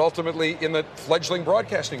business, but ultimately in the fledgling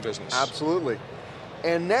broadcasting business. Absolutely.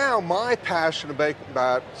 And now my passion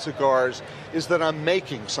about cigars is that I'm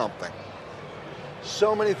making something.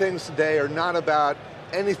 So many things today are not about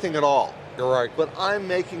anything at all. You're right. But I'm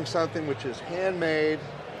making something which is handmade,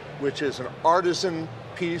 which is an artisan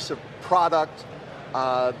piece of product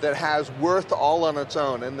that has worth all on its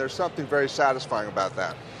own, and there's something very satisfying about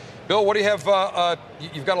that. Bill, what do you have?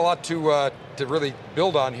 You've got a lot to really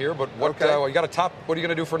build on here, but what you got a top? What are you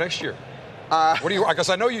going to do for next year? What do you? Because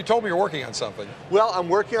I know you told me you're working on something. Well, I'm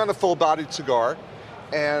working on a full-bodied cigar,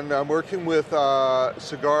 and I'm working with a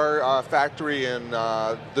cigar factory in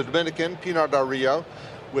the Dominican, Pinar del Rio,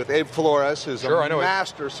 with Abe Flores, who's a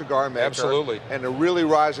master cigar maker. Absolutely. And a really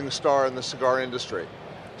rising star in the cigar industry.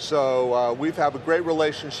 So we have a great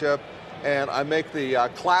relationship, and I make the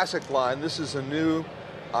classic line. This is a new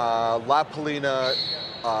La Palina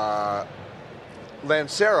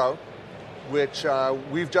Lancero, which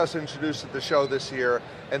we've just introduced at the show this year,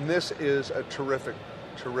 and this is a terrific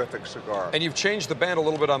cigar. And you've changed the band a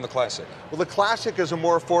little bit on the Classic. Well, the Classic is a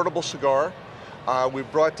more affordable cigar. We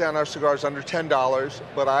brought down our cigars under $10,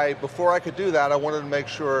 but before I could do that, I wanted to make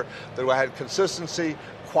sure that I had consistency,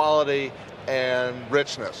 quality, and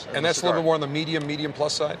richness. And that's a little bit more on the medium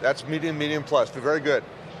plus side? That's medium plus, but very good.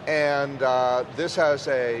 And this has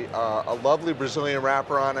a lovely Brazilian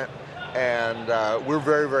wrapper on it, and we're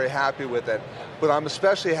very, very happy with it. But I'm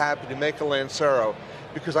especially happy to make a Lancero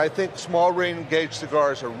because I think small ring gauge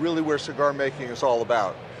cigars are really where cigar making is all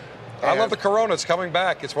about. I love the Corona. It's coming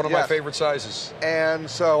back. It's one of my favorite sizes. And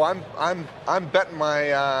so I'm betting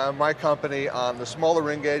my company on the smaller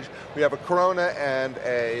ring gauge. We have a Corona and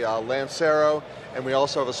a Lancero, and we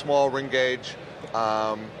also have a small ring gauge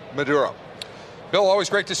Maduro. Bill, always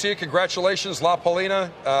great to see you. Congratulations, La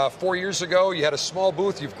Palina. 4 years ago, you had a small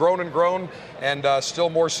booth. You've grown and grown, and still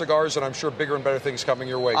more cigars, and I'm sure bigger and better things coming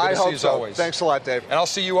your way. Good to see you as always. Thanks a lot, Dave. And I'll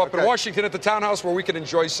see you up in Washington at the Townhouse where we can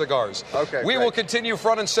enjoy cigars. We will continue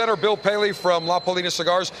front and center. Bill Paley from La Palina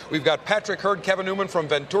Cigars. We've got Patrick Hurd, Kevin Newman from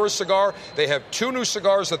Ventura Cigar. They have 2 new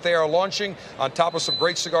cigars that they are launching on top of some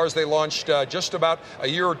great cigars they launched just about a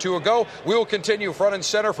year or 2 ago. We will continue front and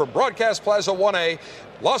center from Broadcast Plaza 1A,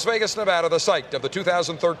 Las Vegas, Nevada, the site of the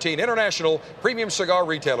 2013 International Premium Cigar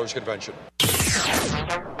Retailers Convention.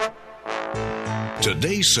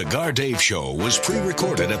 Today's Cigar Dave Show was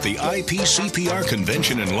pre-recorded at the IPCPR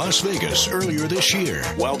convention in Las Vegas earlier this year.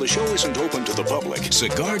 While the show isn't open to the public,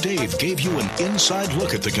 Cigar Dave gave you an inside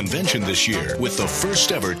look at the convention this year with the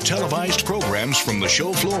first ever televised programs from the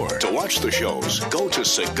show floor. To watch the shows, go to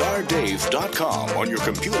cigardave.com on your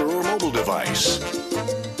computer or mobile device.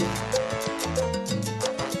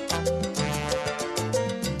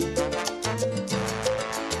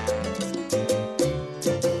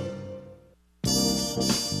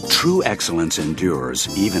 True excellence endures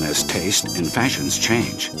even as taste and fashions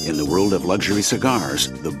change. In the world of luxury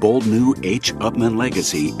cigars, the bold new H. Upmann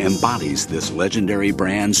Legacy embodies this legendary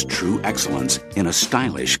brand's true excellence in a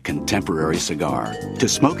stylish contemporary cigar. To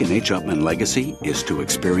smoke an H. Upmann Legacy is to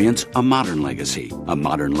experience a modern legacy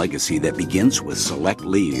that begins with select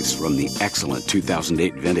leaves from the excellent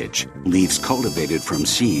 2008 vintage, leaves cultivated from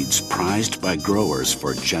seeds prized by growers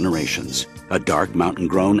for generations. A dark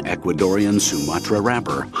mountain-grown Ecuadorian Sumatra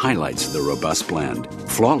wrapper highlights the robust blend.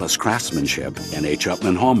 Flawless craftsmanship and H.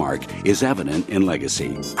 Upmann hallmark is evident in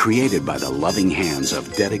Legacy. Created by the loving hands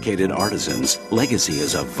of dedicated artisans, Legacy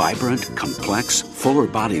is a vibrant, complex,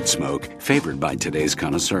 fuller-bodied smoke favored by today's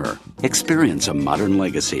connoisseur. Experience a modern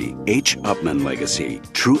Legacy, H. Upmann Legacy,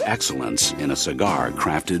 true excellence in a cigar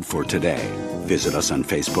crafted for today. Visit us on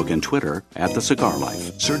Facebook and Twitter at The Cigar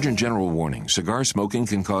Life. Surgeon General warning, cigar smoking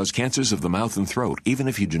can cause cancers of the mouth and throat even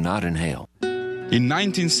if you do not inhale. In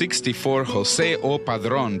 1964, Jose O.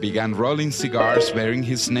 Padron began rolling cigars bearing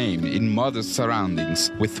his name in modest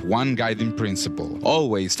surroundings with one guiding principle: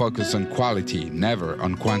 always focus on quality, never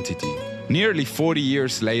on quantity. Nearly 40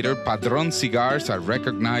 years later, Padron cigars are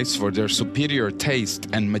recognized for their superior taste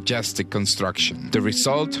and majestic construction, the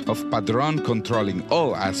result of Padron controlling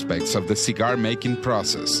all aspects of the cigar-making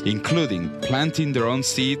process, including planting their own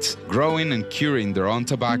seeds, growing and curing their own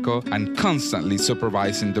tobacco, and constantly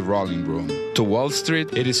supervising the rolling room. To Wall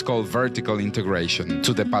Street, it is called vertical integration.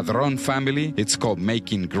 To the Padron family, it's called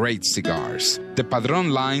making great cigars. The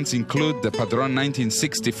Padron lines include the Padron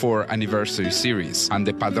 1964 Anniversary Series and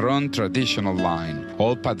the Padron Traditional line.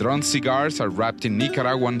 All Padron cigars are wrapped in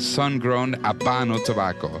Nicaraguan sun-grown Habano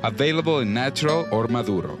tobacco, available in natural or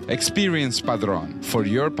Maduro. Experience Padron. For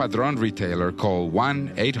your Padron retailer, call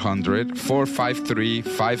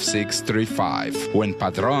 1-800-453-5635. When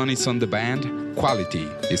Padron is on the band, quality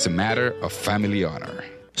is a matter of family honor.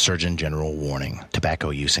 Surgeon General warning: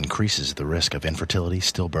 tobacco use increases the risk of infertility,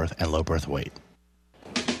 stillbirth, and low birth weight.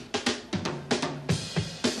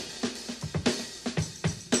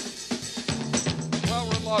 Well,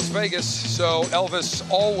 we're in Las Vegas, so Elvis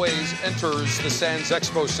always enters the Sands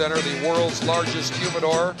Expo Center, the world's largest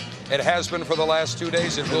humidor. It has been for the last 2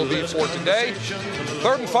 days. It will be for today.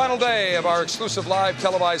 Third and final day of our exclusive live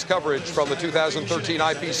televised coverage from the 2013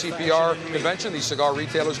 IPCPR convention, the Cigar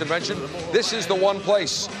Retailers Convention. This is the one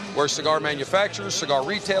place where cigar manufacturers, cigar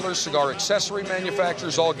retailers, cigar accessory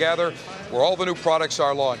manufacturers all gather, where all the new products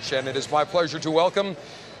are launched. And it is my pleasure to welcome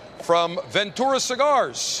from Ventura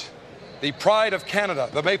Cigars, the pride of Canada,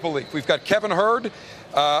 the Maple Leaf. We've got Kevin Hurd,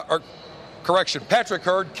 Patrick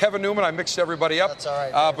Hurd, Kevin Newman. I mixed everybody up. That's all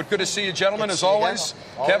right. But good to see you, gentlemen, as always.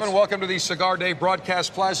 Kevin, welcome to the Cigar Day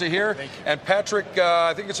Broadcast Plaza here. And Patrick,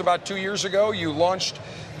 I think it's about 2 years ago, you launched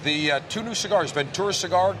the two new cigars. Ventura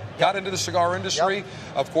Cigar got into the cigar industry.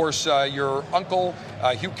 Of course, your uncle,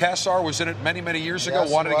 Hugh Cassar, was in it many, many years ago,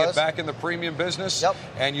 wanted to get back in the premium business.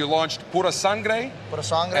 And you launched Pura Sangre, and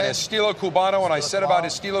Estilo Cubano. And I said about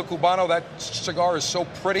Estilo Cubano, that cigar is so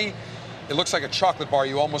pretty. It looks like a chocolate bar.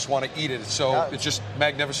 You almost want to eat it. So it's just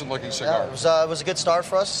magnificent looking cigar. Yeah, it was a good start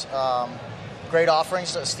for us. Great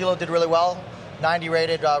offerings. Estilo did really well. 90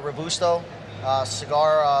 rated Robusto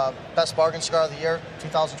cigar, best bargain cigar of the year,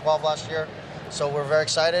 2012 last year. So we're very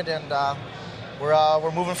excited, and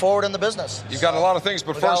we're moving forward in the business. You've got a lot of things,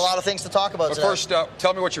 but first, got a lot of things to talk about. But today. first,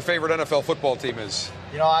 tell me what your favorite NFL football team is.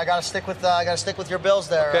 You know, I got to stick with your Bills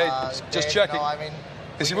there. Okay, just checking. You know, I mean,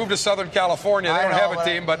 because you moved to Southern California, they don't have a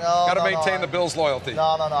team, but got to maintain the Bills' loyalty. No,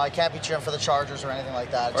 I can't be cheering for the Chargers or anything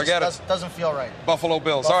like that. It just doesn't feel right. Buffalo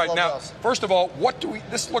Bills. All right, now, first of all, what do we?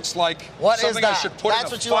 This looks like something I should put in a fire.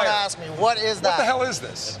 That's what you want to ask me. What is that? What the hell is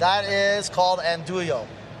this? That is called Andullo.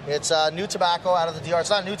 It's new tobacco out of the DR.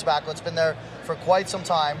 It's not new tobacco. It's been there for quite some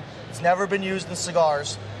time. It's never been used in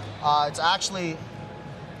cigars. It's actually...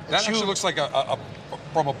 That actually looks like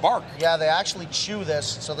from a bark. Yeah, they actually chew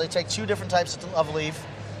this. So they take two different types of leaf.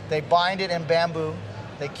 They bind it in bamboo.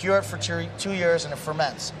 They cure it for 2 years, and it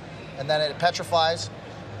ferments. And then it petrifies,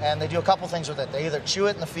 and they do a couple things with it. They either chew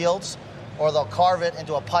it in the fields, or they'll carve it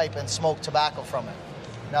into a pipe and smoke tobacco from it.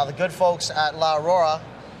 Now, the good folks at La Aurora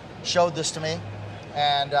showed this to me,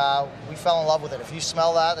 and we fell in love with it. If you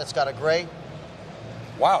smell that, it's got a great...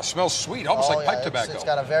 Wow, it smells sweet, almost like pipe tobacco. It's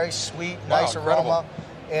got a very sweet, nice aroma.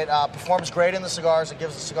 It performs great in the cigars. It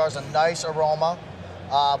gives the cigars a nice aroma.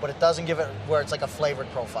 But it doesn't give it where it's like a flavored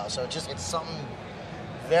profile. So it's something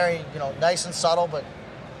very, nice and subtle, but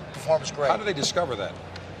performs great. How did they discover that?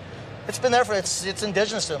 It's been there it's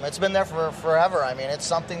indigenous to them. It's been there for forever. I mean, it's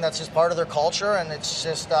something that's just part of their culture, and it's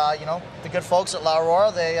just, the good folks at La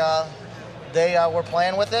Aurora, they were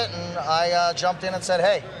playing with it, and I jumped in and said,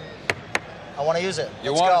 hey, I want to use it.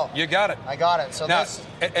 You got it. I got it. So now,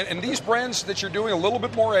 and these brands that you're doing a little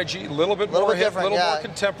bit more edgy, a little bit more hip, a little more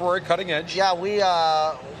contemporary, cutting edge. Yeah, we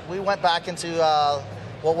went back into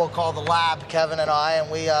what we'll call the lab, Kevin and I,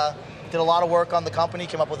 and we did a lot of work on the company,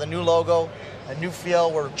 came up with a new logo, a new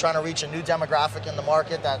feel. We're trying to reach a new demographic in the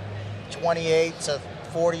market, that 28 to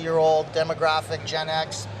 40-year-old demographic, Gen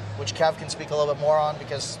X, which Kev can speak a little bit more on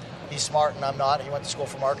because he's smart and I'm not. He went to school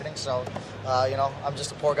for marketing, so, I'm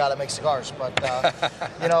just a poor guy that makes cigars. But,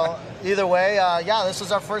 either way, this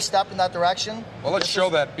is our first step in that direction. Well, let's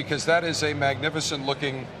show that, because that is a magnificent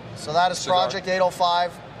looking So that is cigar. Project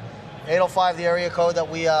 805. 805, the area code that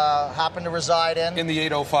we happen to reside in. In the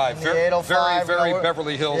 805. In the 805. Very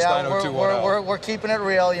Beverly Hills 90210. We're keeping it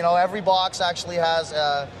real. Every box actually has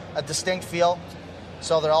a distinct feel.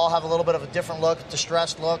 So they all have a little bit of a different look,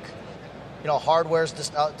 distressed look. Hardware's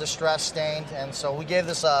distressed, stained, and so we gave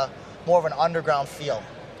this more of an underground feel.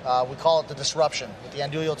 We call it the disruption with the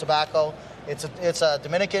Andullo tobacco. It's a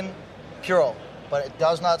Dominican Puro, but it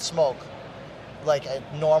does not smoke like a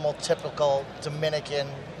normal, typical Dominican,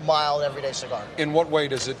 mild, everyday cigar. In what way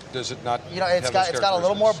does it not? It's got a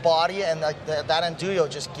little more body, and like that Andullo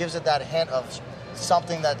just gives it that hint of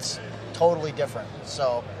something that's totally different.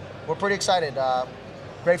 So we're pretty excited.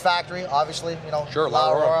 Great factory, obviously. Sure,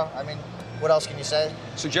 La Aurora. I mean, what else can you say?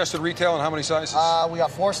 Suggested retail and how many sizes? We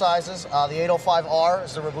got 4 sizes. The 805R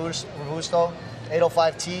is the Robusto,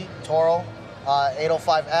 805T Toro,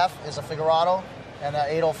 805F is a Figurado, and the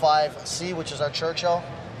 805C, which is our Churchill.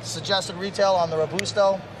 Suggested retail on the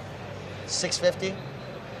Robusto, $650.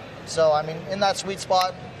 So I mean, in that sweet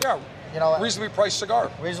spot. Yeah. Reasonably priced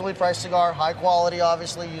cigar. Reasonably priced cigar, high quality,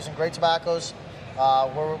 obviously, using great tobaccos.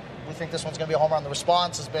 We think this one's going to be a home run. The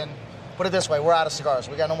response has been, put it this way, we're out of cigars.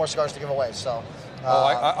 We got no more cigars to give away. So.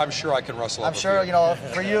 I'm sure I can rustle. I'm sure,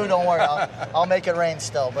 for you, don't worry. I'll make it rain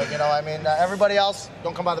still. But, everybody else,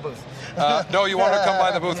 don't come by the booth. No, you want to come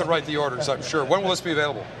by the booth and write the orders, I'm sure. When will this be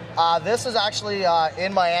available? This is actually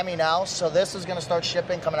in Miami now, so this is going to start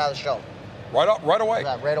shipping coming out of the show. Right away?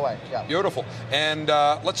 Yeah, right away, yeah. Beautiful. And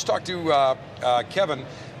let's talk to Kevin.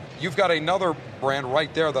 You've got another brand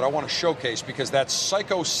right there that I want to showcase because that's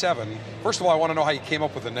Psycho 7. First of all, I want to know how you came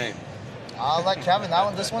up with the name. I'll let Kevin.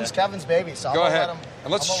 This one's Kevin's baby. So go ahead.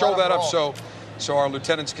 And let's show that up roll. so our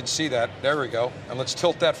lieutenants can see that. There we go. And let's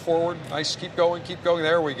tilt that forward. Nice. Keep going. Keep going.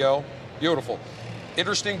 There we go. Beautiful.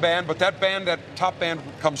 Interesting band, but that top band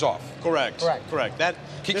comes off. Correct.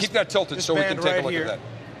 Keep that tilted so we can take a look at that.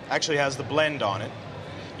 Actually has the blend on it.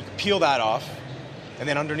 You can peel that off, and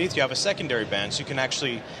then underneath you have a secondary band, so you can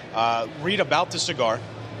actually read about the cigar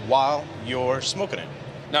while you're smoking it.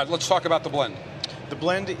 Now let's talk about the blend. The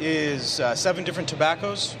blend is 7 different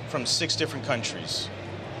tobaccos from 6 different countries.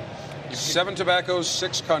 7 tobaccos,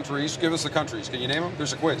 6 countries. Give us the countries. Can you name them?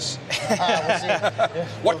 There's a quiz. We'll see.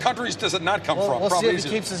 What countries does it not come from? We'll see if he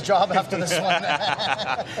keeps his job after this one.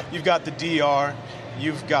 You've got the DR.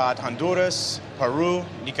 You've got Honduras, Peru,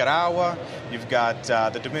 Nicaragua. You've got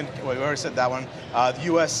the Dominican. Well, we already said that one. The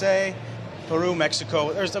USA, Peru,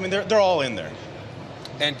 Mexico. They're all in there.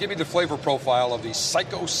 And give me the flavor profile of the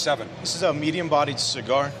Psycho 7. This is a medium-bodied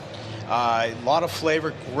cigar. A lot of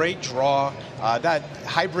flavor, great draw. That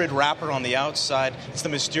hybrid wrapper on the outside, it's the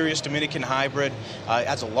mysterious Dominican hybrid.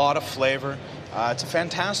 Adds a lot of flavor. It's a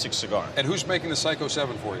fantastic cigar. And who's making the Psycho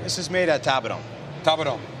 7 for you? This is made at Tabadon.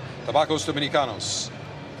 Tabadon, Tabacos Dominicanos.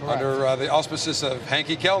 Correct. Under the auspices of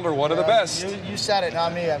Hanky Kellner, one of the best. You said it,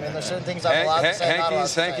 not me. I mean, there's certain things I'm allowed to say, not allowed to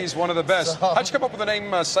say. Hanky's one of the best. So. How'd you come up with the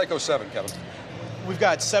name Psycho 7, Kevin? We've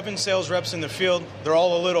got 7 sales reps in the field. They're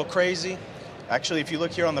all a little crazy. Actually, if you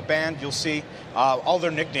look here on the band, you'll see all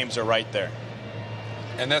their nicknames are right there.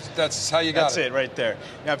 And that's how you got That's it right there.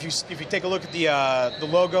 Now, if you take a look at the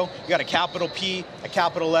logo, you got a capital P, a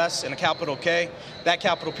capital S, and a capital K. That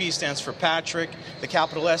capital P stands for Patrick. The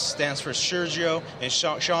capital S stands for Sergio and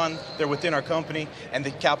Sean. They're within our company, and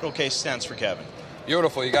the capital K stands for Kevin.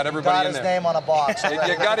 Beautiful. You got everybody in there. Got his name on a box. You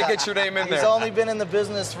got to get your name in there. He's only been in the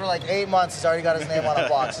business for like 8 months. He's already got his name on a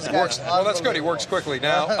box. Well, that's good. He works quickly.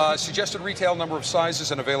 Now, suggested retail number of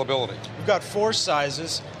sizes and availability. We've got 4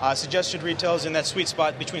 sizes. Suggested retail is in that sweet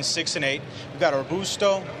spot between 6 and 8. We've got a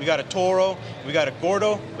Robusto. We got a Toro. We got a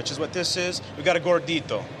Gordo, which is what this is. We got a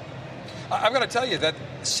Gordito. I've got to tell you that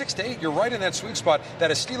 6 to 8, you're right in that sweet spot.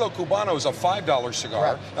 That Estilo Cubano is a $5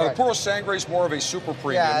 cigar. Correct. Now, the Puro Sangre is more of a super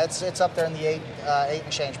premium. Yeah, it's up there in the 8 and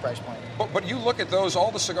change price point. But you look at those,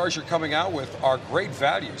 all the cigars you're coming out with are great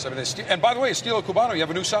values. I mean, and by the way, Estilo Cubano, you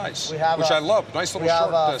have a new size, which I love. Nice little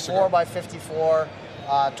short cigar.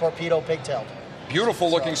 4x54 torpedo pigtailed. Beautiful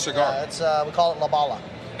looking cigar. Yeah, it's we call it La Bala.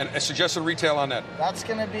 And a suggested retail on that? That's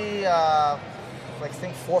going to be, I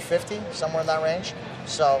think, $450, somewhere in that range.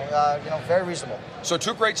 So, very reasonable. So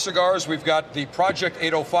 2 great cigars. We've got the Project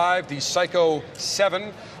 805, the Psycho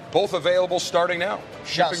 7, both available starting now.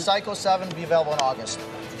 Yeah, Psycho 7 will be available in August.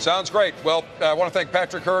 Sounds great. Well, I want to thank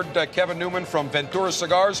Patrick Hurd, Kevin Newman from Ventura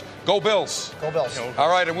Cigars. Go Bills. Go Bills. All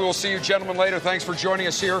right, and we will see you gentlemen later. Thanks for joining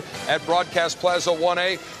us here at Broadcast Plaza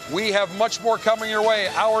 1A. We have much more coming your way.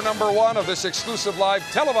 Hour number 1 of this exclusive live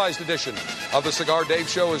televised edition of the Cigar Dave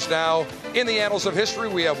Show is now in the annals of history.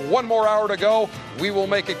 We have 1 more hour to go. We will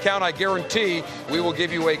make it count. I guarantee we will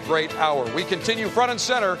give you a great hour. We continue front and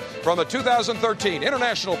center from the 2013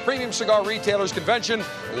 International Premium Cigar Retailers Convention,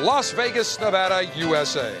 Las Vegas, Nevada,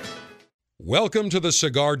 USA. Welcome to the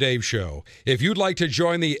Cigar Dave Show. If you'd like to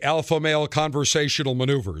join the Alpha Male Conversational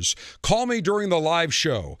Maneuvers, call me during the live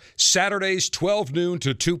show, Saturdays 12 noon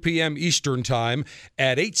to 2 p.m. Eastern Time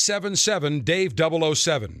at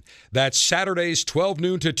 877-DAVE-007. That's Saturdays 12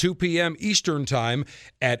 noon to 2 p.m. Eastern Time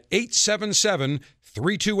at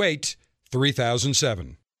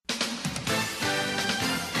 877-328-3007.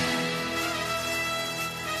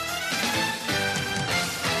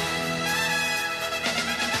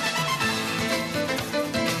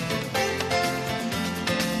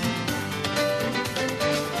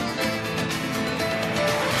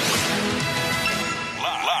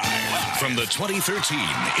 From the 2013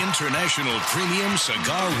 International Premium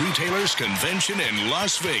Cigar Retailers Convention in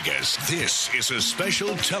Las Vegas, this is a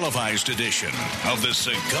special televised edition of the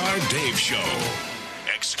Cigar Dave Show.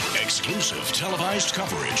 Exclusive televised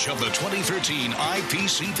coverage of the 2013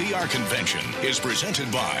 IPCPR Convention is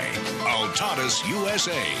presented by Altadas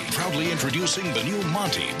USA, proudly introducing the new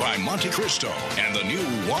Monty by Monte Cristo and the new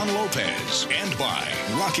Juan Lopez, and by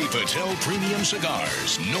Rocky Patel Premium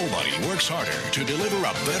Cigars. Nobody works harder to deliver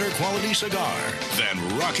a better quality cigar than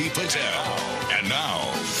Rocky Patel. And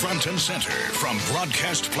now, front and center from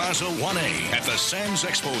Broadcast Plaza 1A at the Sands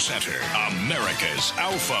Expo Center, America's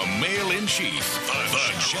Alpha Male-in-Chief,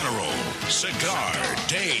 the General Cigar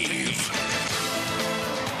Dave.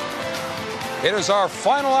 It is our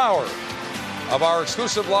final hour of our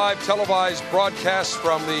exclusive live televised broadcast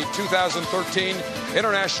from the 2013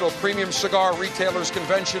 International Premium Cigar Retailers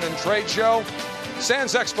Convention and Trade Show.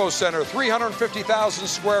 Sands Expo Center, 350,000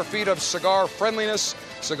 square feet of cigar friendliness,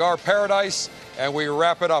 cigar paradise, and we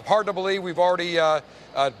wrap it up. Hard to believe we've already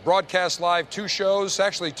broadcast live 2 shows,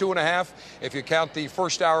 actually 2.5 if you count the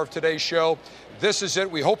first hour of today's show. This is it.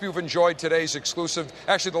 We hope you've enjoyed today's exclusive,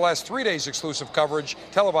 actually the last 3 days' exclusive coverage,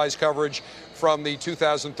 televised coverage from the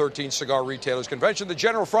 2013 Cigar Retailers Convention. The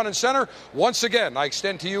General front and center, once again, I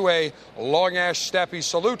extend to you a Long Ash Stappy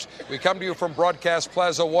salute. We come to you from Broadcast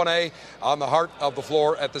Plaza 1A on the heart of the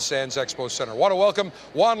floor at the Sands Expo Center. Want to welcome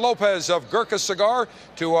Juan Lopez of Gurkha Cigar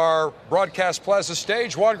to our Broadcast Plaza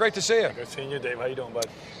stage. Juan, great to see you. Good seeing you, Dave. How you doing, bud?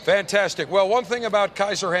 Fantastic. Well, one thing about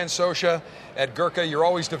Kaiser Hansosha at Gurkha, you're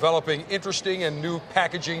always developing interesting and new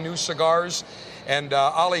packaging, new cigars. And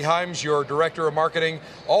Ali Himes, your director of marketing,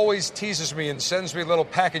 always teases me and sends me little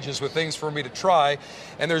packages with things for me to try.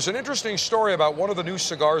 And there's an interesting story about one of the new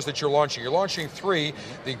cigars that you're launching. You're launching 3,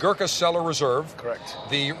 the Gurkha Cellar Reserve, correct,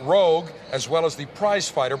 the Rogue, as well as the Prize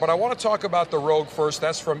Fighter. But I want to talk about the Rogue first.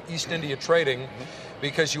 That's from East India Trading,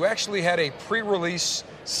 because you actually had a pre-release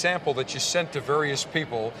sample that you sent to various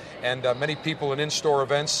people and many people in-store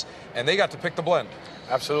events, and they got to pick the blend.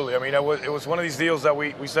 Absolutely. I mean, it was one of these deals that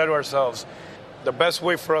we said to ourselves, the best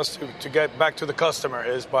way for us to get back to the customer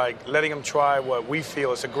is by letting them try what we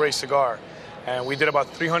feel is a great cigar. And we did about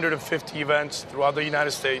 350 events throughout the United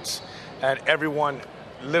States, and everyone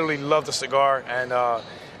literally loved the cigar. And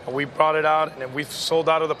we brought it out, and we've sold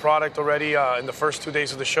out of the product already in the first 2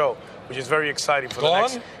 daes of the show, which is very exciting.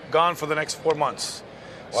 Gone for the next 4 months.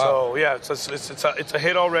 Wow. So yeah, it's a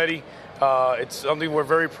hit already. It's something we're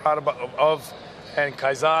very proud of. And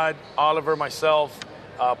Kaizad, Oliver, myself,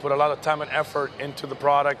 put a lot of time and effort into the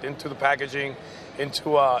product, into the packaging,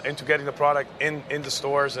 into getting the product in the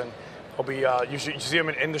stores. And it'll be you see them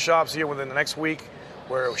in the shops here within the next week.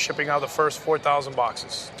 We're shipping out the first 4,000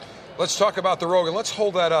 boxes. Let's talk about the Rogue, and let's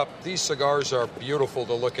hold that up. These cigars are beautiful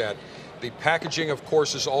to look at. The packaging, of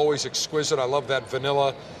course, is always exquisite. I love that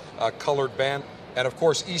vanilla colored band. And, of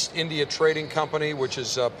course, East India Trading Company, which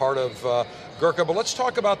is part of Gurkha. But let's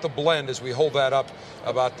talk about the blend as we hold that up,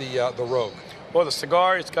 about the Rogue. Well, the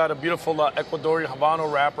cigar, it's got a beautiful Ecuadorian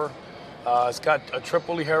Habano wrapper. It's got a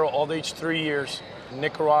triple Ligero, all aged 3 years.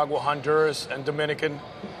 Nicaragua, Honduras, and Dominican.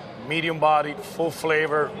 Medium bodied, full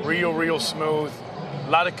flavor, real smooth. A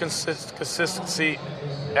lot of consistency.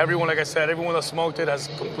 Everyone, like I said, everyone that smoked it has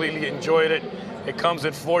completely enjoyed it. It comes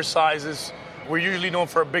in 4 sizes. We're usually known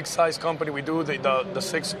for a big size company. We do the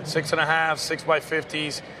 6.5,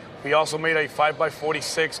 6x50s. We also made a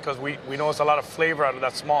 5x46 because we know it's a lot of flavor out of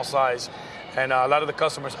that small size. And a lot of the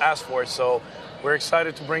customers ask for it. So we're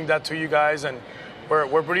excited to bring that to you guys. And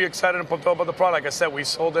we're pretty excited and pumped up about the product. Like I said, we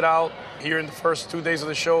sold it out here in the first 2 days of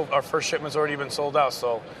the show. Our first shipment's already been sold out.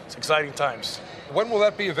 So it's exciting times. When will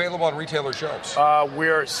that be available on retailer shelves?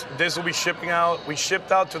 This will be shipping out. We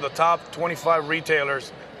shipped out to the top 25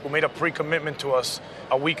 retailers who made a pre-commitment to us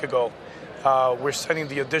a week ago. We're sending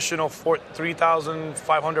the additional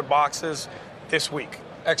 3,500 boxes this week.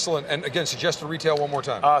 Excellent. And again, suggested retail one more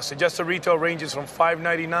time. Suggested retail ranges from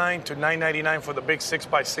 $5.99 to $9.99 for the big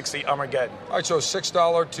 6x60 Armageddon. All right, so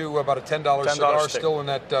 $6 to about a $10 cigar, stick. still in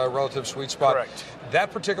that relative sweet spot. Correct.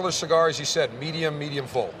 That particular cigar, as you said, medium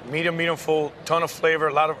full. Medium full, ton of flavor,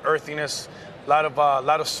 a lot of earthiness, a lot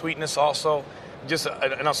of sweetness also. Just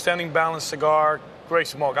an outstanding balanced cigar. Great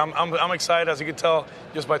smoke. I'm excited, as you can tell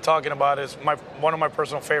just by talking about it. It's one of my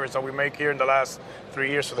personal favorites that we make here in the last 3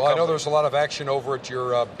 years for the company. I know there's a lot of action over at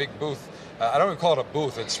your big booth. I don't even call it a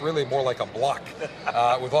booth. It's really more like a block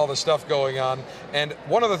with all the stuff going on. And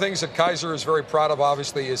one of the things that Kaiser is very proud of,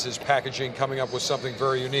 obviously, is his packaging, coming up with something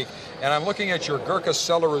very unique. And I'm looking at your Gurkha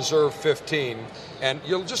Cellar Reserve 15, and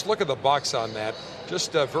you'll just look at the box on that.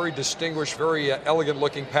 Just very distinguished, very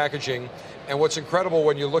elegant-looking packaging. And what's incredible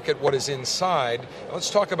when you look at what is inside, let's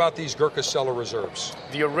talk about these Gurkha Cellar Reserves.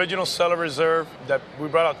 The original Cellar Reserve that we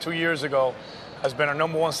brought out 2 years ago has been our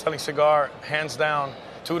 #1 selling cigar, hands down,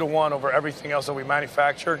 2-to-1 over everything else that we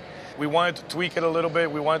manufactured. We wanted to tweak it a little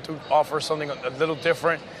bit. We wanted to offer something a little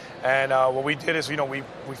different. And what we did is, we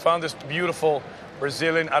found this beautiful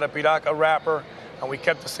Brazilian Arapiraca wrapper, and we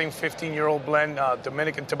kept the same 15-year-old blend,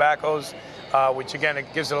 Dominican tobaccos, which again,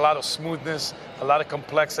 it gives it a lot of smoothness, a lot of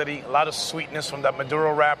complexity, a lot of sweetness from that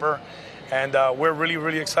Maduro wrapper. And we're really,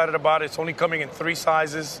 really excited about it. It's only coming in 3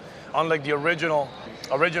 sizes, unlike the original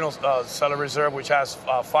Cellar Reserve, which has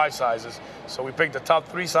 5 sizes. So we picked the top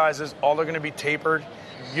 3 sizes. All are going to be tapered,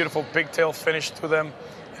 beautiful pigtail finish to them.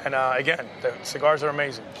 And again, the cigars are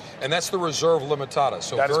amazing. And that's the Reserve Limitada.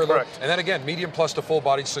 So that is correct. And then again, medium plus to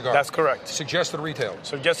full-bodied cigar. That's correct. Suggested retail.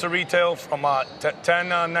 Suggested retail from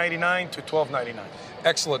 $10.99 to $12.99.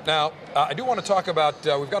 Excellent. Now, I do want to talk about,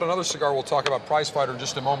 we've got another cigar we'll talk about, Prize Fighter, in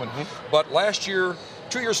just a moment. But last year,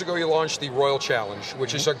 2 years ago, you launched the Royal Challenge,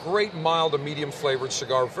 which is a great mild to medium flavored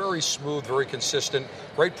cigar, very smooth, very consistent,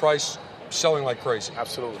 great price, selling like crazy.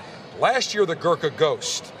 Absolutely. Last year, the Gurkha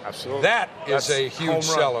Ghost. Absolutely. That's a huge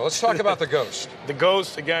seller. Let's talk about the Ghost. The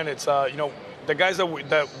Ghost, again, it's, the guys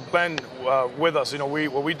that blend with us,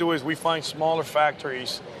 what we do is we find smaller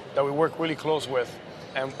factories that we work really close with,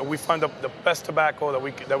 and we find the best tobacco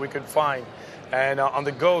that we could find. And on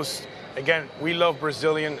the Ghost, again, we love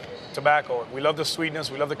Brazilian tobacco. We love the sweetness,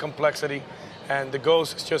 we love the complexity, and the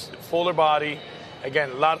Ghost is just fuller body.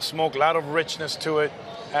 Again, a lot of smoke, a lot of richness to it.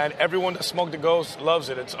 And everyone that smoked the Ghost loves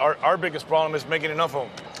it. It's our biggest problem is making enough of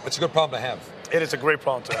them. It's a good problem to have. It is a great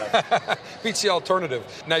problem to have. Beats the alternative.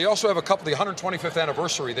 Now, you also have a couple, the 125th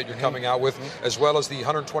anniversary that you're coming out with, as well as the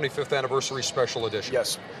 125th anniversary special edition.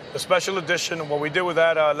 Yes. The special edition, what we did with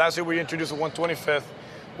that, last year we introduced the 125th,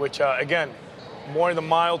 which, again, more in the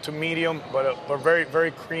mild to medium, but very,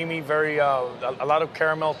 very creamy, very a lot of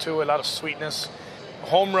caramel to it, a lot of sweetness.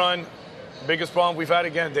 Home run. Biggest problem we've had,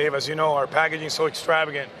 again, Dave, as you know, our packaging is so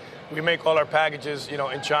extravagant. We make all our packages,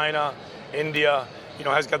 in China, India,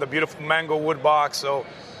 has got the beautiful mango wood box. So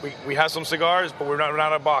we have some cigars, but we're not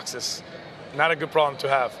out of boxes. Not a good problem to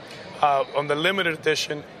have. On the limited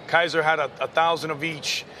edition, Kaiser had 1,000 of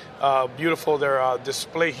each. Beautiful, they're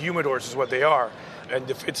display humidors is what they are. And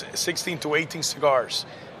it fits 16 to 18 cigars.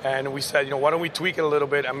 And we said, why don't we tweak it a little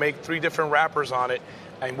bit and make 3 different wrappers on it.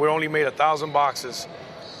 And we only made 1,000 boxes.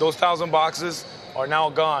 Those 1,000 boxes are now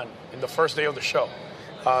gone in the first day of the show.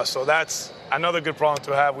 So that's another good problem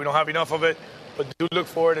to have. We don't have enough of it, but do look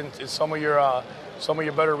for it in some of your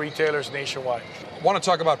better retailers nationwide. I want to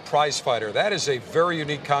talk about Prize Fighter. That is a very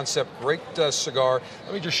unique concept, great cigar.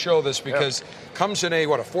 Let me just show this because it comes in a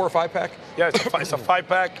 4 or 5 pack? Yeah, it's a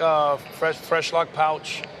 5-pack fresh lock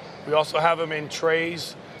pouch. We also have them in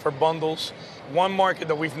trays for bundles. One market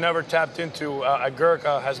that we've never tapped into at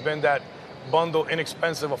Gurkha has been that bundle,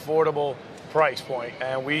 inexpensive, affordable price point.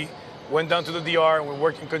 And we went down to the DR and we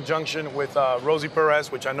worked in conjunction with Rosie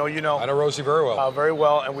Perez, which I know you know. I know Rosie very well. Very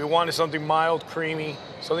well. And we wanted something mild, creamy,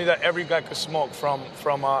 something that every guy could smoke, from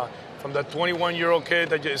the 21-year-old kid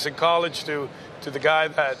that is in college to the guy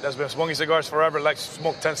that's been smoking cigars forever, likes to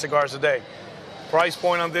smoke 10 cigars a day. Price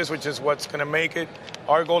point on this, which is what's going to make it.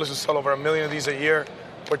 Our goal is to sell over 1 million of these a year.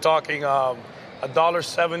 We're talking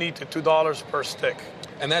 $1.70 to $2 per stick.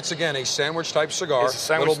 And that's, again, a sandwich-type cigar. It's a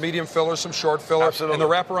sandwich. Little medium filler, some short filler. Absolutely. And the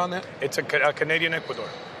wrapper on that? It's a Canadian Ecuador.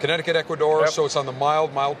 Connecticut Ecuador, so it's on the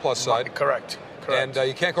mild plus side. Correct. And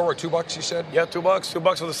you can't go over $2, you said? Yeah, $2.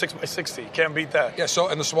 $2 for the 6x60. You can't beat that. Yeah,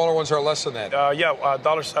 and the smaller ones are less than that.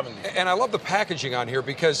 $1.70. And I love the packaging on here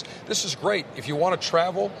because this is great. If you want to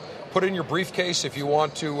travel, put it in your briefcase. If you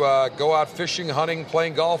want to go out fishing, hunting,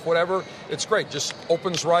 playing golf, whatever, it's great. Just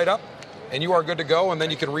opens right up. and you are good to go, and then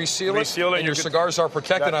you can reseal it, and your cigars are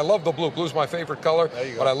protected. I love the blue. Blue's my favorite color,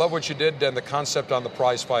 but I love what you did and the concept on the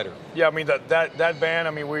prize fighter. Yeah, I mean, that band,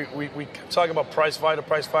 I mean, we kept talking about prize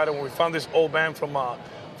fighter. When we found this old band from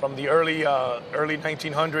the early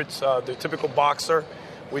 1900s, the typical boxer,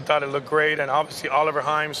 we thought it looked great, and obviously Oliver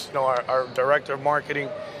Himes, you know, our director of marketing,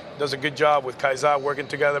 does a good job with Kaizad working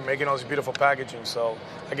together, making all this beautiful packaging. So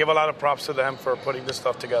I give a lot of props to them for putting this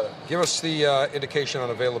stuff together. Give us the indication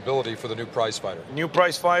on availability for the new prize fighter. New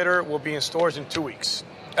prize fighter will be in stores in 2 weeks.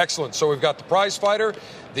 Excellent. So we've got the prize fighter,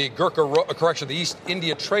 the Gurkha, the East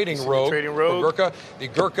India Trading Rogue, Gurkha, the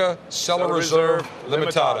Gurkha Cellar Reserve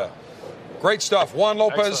Limitada. Great stuff. Juan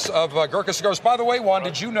Lopez of Gurkha Cigars. By the way, Juan,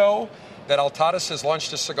 did you know that Altadas has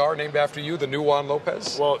launched a cigar named after you, the new Juan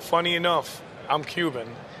Lopez? Well, funny enough, I'm Cuban.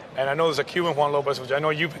 And I know there's a Cuban Juan Lopez, which I know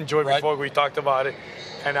you've enjoyed before. We talked about it.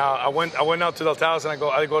 And I went out to the Altadas and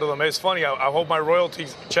I go to them. It's funny. I hope my royalty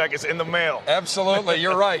check is in the mail. Absolutely.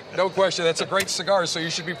 You're right. No question. That's a great cigar, so you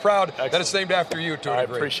should be proud that it's named after you to a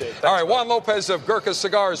degree. I appreciate it. All right, Juan Lopez of Gurkha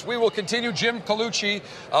Cigars. We will continue. Jim Colucci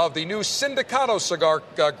of the new Sindicato Cigar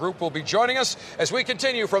Group will be joining us as we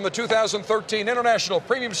continue from the 2013 International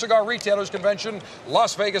Premium Cigar Retailers Convention,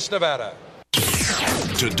 Las Vegas, Nevada.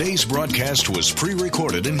 Today's broadcast was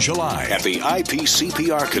pre-recorded in July at the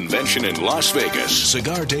IPCPR convention in Las Vegas.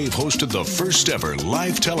 Cigar Dave hosted the first ever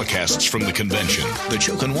live telecasts from the convention that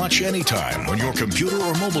you can watch anytime on your computer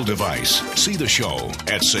or mobile device. See the show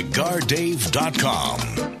at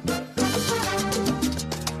cigardave.com.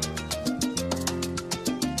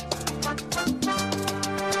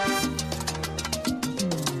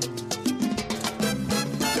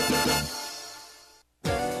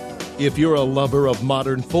 If you're a lover of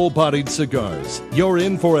modern full-bodied cigars, you're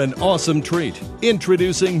in for an awesome treat.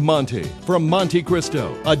 Introducing Monte from Monte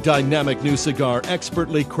Cristo, a dynamic new cigar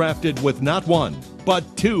expertly crafted with not one, but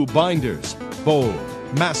two binders. Bold,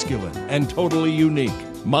 masculine, and totally unique.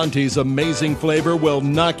 Monte's amazing flavor will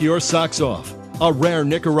knock your socks off. A rare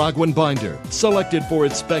Nicaraguan binder, selected for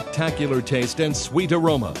its spectacular taste and sweet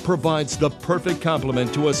aroma, provides the perfect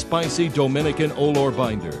complement to a spicy Dominican Olor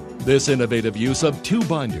binder. This innovative use of two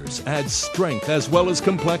binders adds strength as well as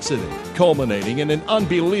complexity, culminating in an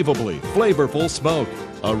unbelievably flavorful smoke.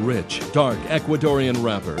 A rich, dark Ecuadorian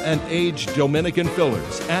wrapper and aged Dominican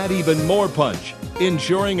fillers add even more punch,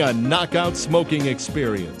 ensuring a knockout smoking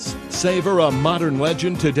experience. Savor a modern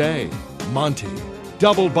legend today. Monte.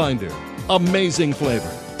 Double binder. Amazing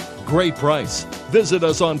flavor. Great price. Visit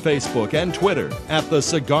us on Facebook and Twitter at The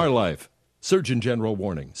Cigar Life. Surgeon General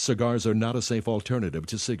warning, cigars are not a safe alternative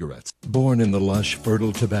to cigarettes. Born in the lush,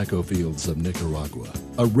 fertile tobacco fields of Nicaragua,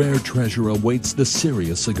 a rare treasure awaits the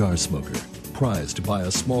serious cigar smoker, prized by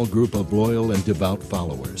a small group of loyal and devout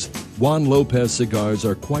followers. Juan Lopez cigars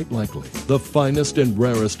are quite likely the finest and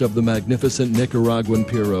rarest of the magnificent Nicaraguan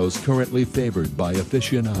puros currently favored by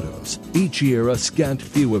aficionados. Each year, a scant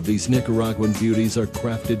few of these Nicaraguan beauties are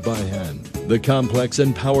crafted by hand. The complex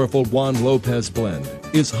and powerful Juan Lopez blend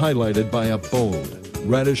is highlighted by a bold,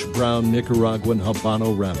 reddish-brown Nicaraguan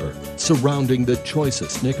Habano wrapper surrounding the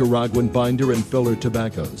choicest Nicaraguan binder and filler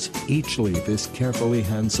tobaccos. Each leaf is carefully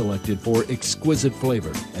hand-selected for exquisite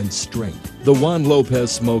flavor and strength. The Juan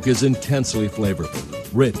Lopez smoke is intensely flavorful,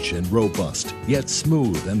 rich and robust, yet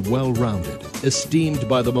smooth and well-rounded, esteemed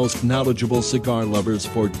by the most knowledgeable cigar lovers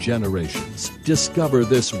for generations. Discover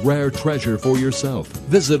this rare treasure for yourself.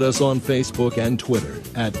 Visit us on Facebook and Twitter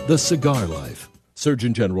at The Cigar Life.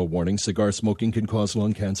 Surgeon General warning, cigar smoking can cause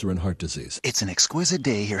lung cancer and heart disease. It's an exquisite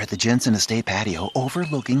day here at the Jensen Estate patio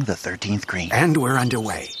overlooking the 13th green. And we're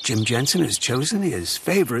underway. Jim Jensen has chosen his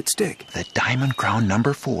favorite stick. The Diamond Crown No.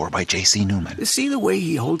 4 by J.C. Newman. See the way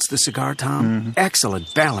he holds the cigar, Tom?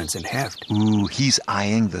 Excellent balance and heft. Ooh, he's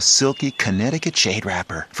eyeing the silky Connecticut shade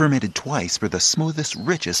wrapper, fermented twice for the smoothest,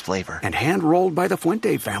 richest flavor. And hand-rolled by the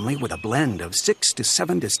Fuente family with a blend of 6 to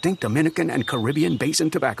 7 distinct Dominican and Caribbean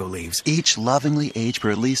basin tobacco leaves. Each lovingly aged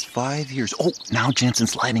for at least 5 years. Oh, now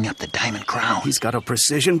Jensen's lighting up the Diamond Crown. He's got a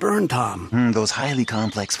precision burn, Tom. Those highly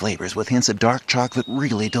complex flavors with hints of dark chocolate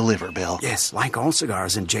really deliver, Bill. Yes, like all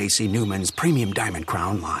cigars in J.C. Newman's premium Diamond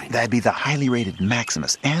Crown line. That'd be the highly rated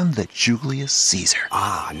Maximus and the Julius Caesar.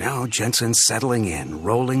 Ah, now Jensen's settling in,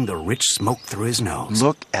 rolling the rich smoke through his nose.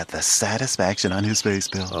 Look at the satisfaction on his face,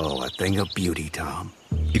 Bill. Oh, a thing of beauty, Tom.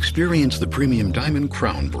 Experience the premium Diamond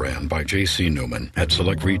Crown brand by J.C. Newman at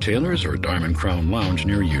select retailers or Diamond Crown Lounge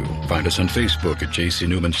near you. Find us on Facebook at J.C.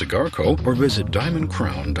 Newman Cigar Co. or visit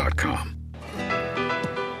diamondcrown.com.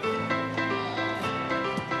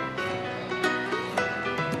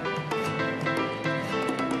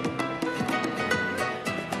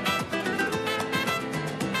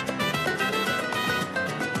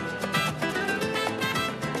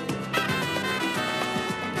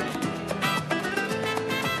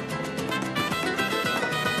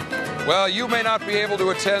 Well, you may not be able to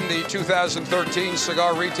attend the 2013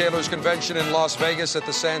 Cigar Retailers Convention in Las Vegas at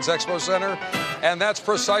the Sands Expo Center, and that's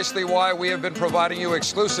precisely why we have been providing you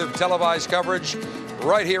exclusive televised coverage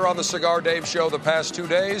right here on the Cigar Dave Show the past 2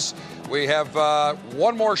 days. We have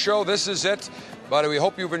one more show. This is it. But we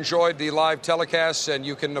hope you've enjoyed the live telecasts, and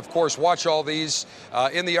you can, of course, watch all these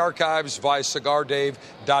in the archives via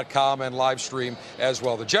CigarDave.com and live stream as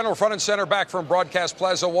well. The General Front and Center back from Broadcast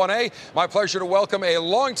Plaza 1A. My pleasure to welcome a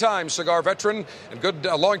longtime cigar veteran and good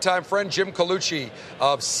longtime friend, Jim Colucci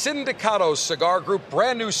of Sindicato Cigar Group,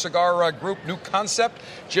 brand new cigar group, new concept.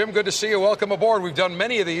 Jim, good to see you. Welcome aboard. We've done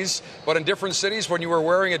many of these, but in different cities when you were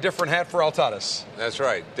wearing a different hat for Altadas. That's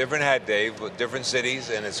right. Different hat, Dave, with different cities,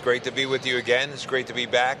 and it's great to be with you again. It's great to be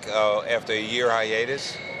back after a year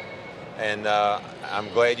hiatus, and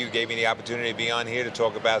I'm glad you gave me the opportunity to be on here to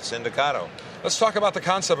talk about Sindicato. Let's talk about the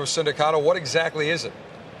concept of Sindicato. What exactly is it?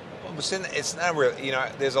 Well, it's not really, you know,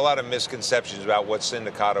 there's a lot of misconceptions about what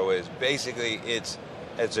Sindicato is. Basically, it's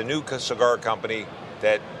a new cigar company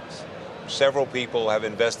that several people have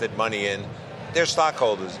invested money in. They're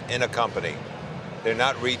stockholders in a company. They're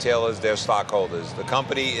not retailers, they're stockholders. The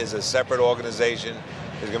company is a separate organization.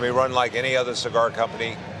 It's going to be run like any other cigar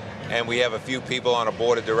company, and we have a few people on a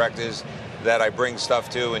board of directors that I bring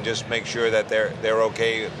stuff to and just make sure that they're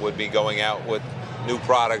okay with me going out with new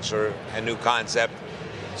products or a new concept.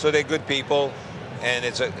 So they're good people, and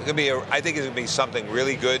I think it's going to be something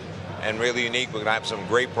really good and really unique. We're going to have some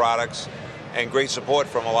great products and great support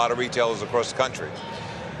from a lot of retailers across the country.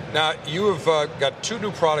 Now, you have got 2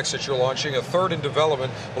 new products that you're launching, a third in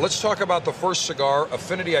development. Well, let's talk about the first cigar,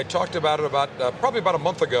 Affinity. I talked about it probably about a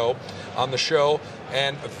month ago on the show,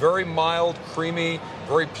 and a very mild, creamy,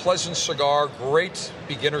 very pleasant cigar, great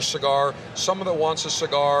beginner cigar. Someone that wants a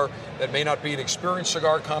cigar that may not be an experienced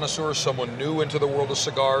cigar connoisseur, someone new into the world of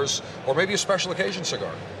cigars, or maybe a special occasion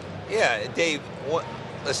cigar. Yeah, Dave,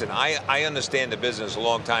 listen, I understand the business a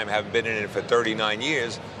long time, having been in it for 39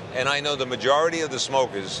 years. And I know the majority of the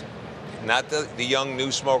smokers, not the young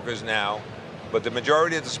new smokers now, but the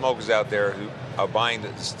majority of the smokers out there who are buying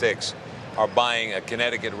the sticks are buying a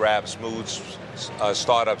Connecticut wrap, smooth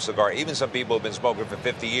startup cigar. Even some people who've been smoking for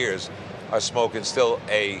 50 years are smoking still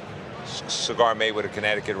a cigar made with a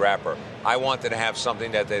Connecticut wrapper. I wanted to have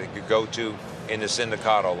something that they could go to in the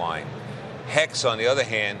Sindicato line. Hex, on the other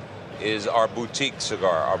hand, is our boutique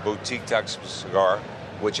cigar, our boutique Tux cigar,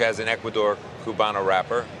 which has an Ecuador Cubano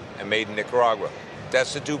wrapper and made in Nicaragua.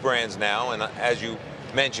 That's the 2 brands now, and as you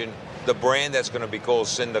mentioned, the brand that's going to be called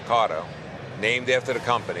Sindicato, named after the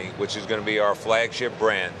company, which is going to be our flagship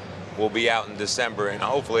brand, will be out in December, and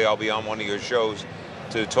hopefully I'll be on one of your shows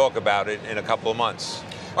to talk about it in a couple of months.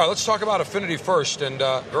 All right, let's talk about Affinity first, and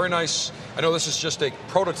very nice. I know this is just a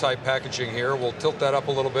prototype packaging here. We'll tilt that up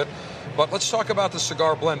a little bit. But let's talk about the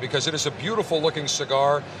cigar blend, because it is a beautiful looking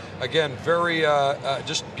cigar. Again, very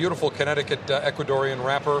just beautiful Connecticut Ecuadorian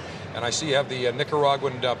wrapper. And I see you have the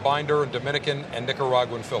Nicaraguan binder and Dominican and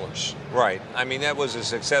Nicaraguan fillers. Right. I mean, that was a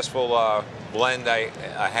successful blend I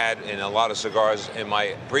had in a lot of cigars in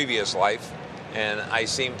my previous life. And I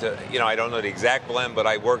seem to, you know, I don't know the exact blend, but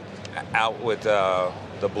I worked out with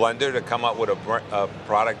the blender to come up with a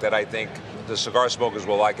product that I think the cigar smokers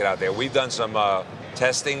will like it out there. We've done some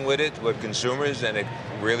testing with it with consumers, and it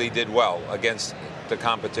really did well against the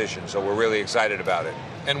competition, so we're really excited about it.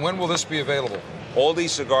 And when will this be available? All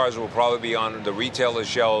these cigars will probably be on the retailer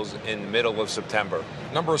shelves in the middle of September.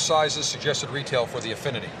 Number of sizes suggested retail for the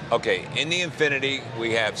Affinity. Okay, in the Affinity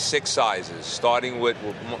we have 6 sizes, starting with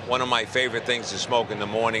one of my favorite things to smoke in the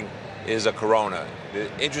morning is a Corona. The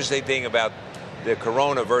interesting thing about the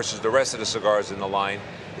Corona versus the rest of the cigars in the line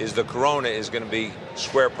is the Corona is going to be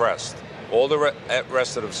square pressed. All the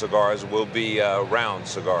rest of the cigars will be round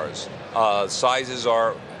cigars. Sizes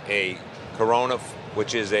are a Corona,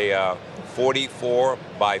 which is a 44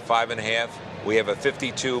 by 5.5. We have a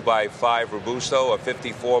 52 by 5 Robusto, a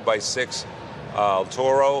 54 by 6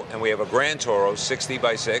 Toro, and we have a Grand Toro, 60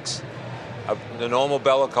 by 6. The normal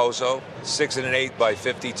Bellicoso, 6 1/8 by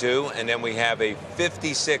 52, and then we have a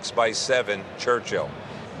 56 by 7 Churchill.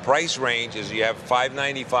 Price range is you have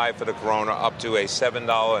 $5.95 for the Corona up to a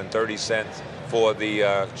 $7.30 for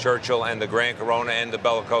the Churchill and the Grand Corona and the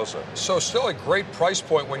Bellicoso. So still a great price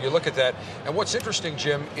point when you look at that. And what's interesting,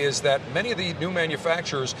 Jim, is that many of the new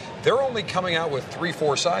manufacturers, they're only coming out with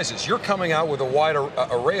 3-4 sizes. You're coming out with a wide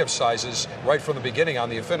array of sizes right from the beginning on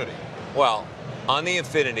the Affinity. Well, on the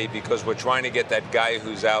Affinity, because we're trying to get that guy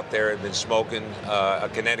who's out there and been smoking a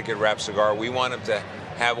Connecticut wrap cigar, we want him to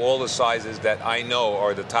have all the sizes that I know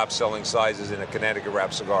are the top selling sizes in a Connecticut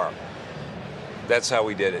wrap cigar. That's how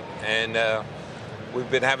we did it. And we've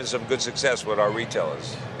been having some good success with our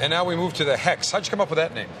retailers. And now we move to the Hex. How'd you come up with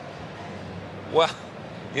that name? Well,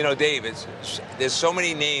 you know, Dave, there's so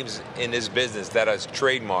many names in this business that are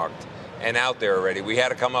trademarked and out there already. We had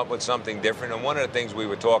to come up with something different, and one of the things we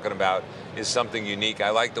were talking about is something unique.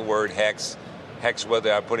 I like the word Hex. Hex,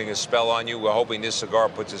 whether I'm putting a spell on you, we're hoping this cigar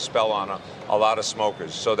puts a spell on a lot of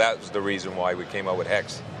smokers. So that was the reason why we came up with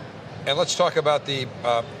Hex. And let's talk about the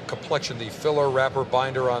complexion, the filler wrapper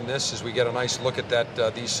binder on this, as we get a nice look at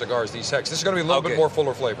that. These cigars, these Hex. This is going to be a little bit more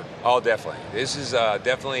fuller flavor. Oh, definitely. This is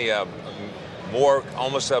definitely more,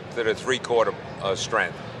 almost up to the 3/4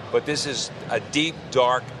 strength. But this is a deep,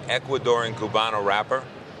 dark Ecuadorian Cubano wrapper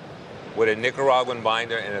with a Nicaraguan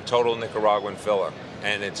binder and a total Nicaraguan filler.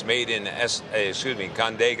 And it's made in,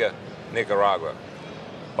 Condega, Nicaragua,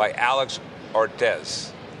 by Alex Ortez,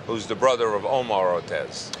 who's the brother of Omar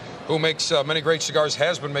Ortez. Who makes many great cigars,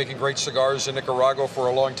 has been making great cigars in Nicaragua for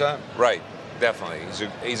a long time. Right, definitely.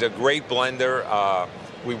 He's a great blender.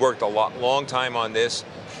 We worked a long time on this.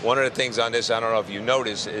 One of the things on this, I don't know if you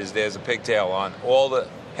notice, is there's a pigtail on. All the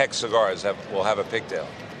Hex cigars will have a pigtail.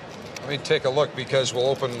 Let me take a look, because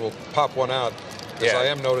we'll pop one out, because I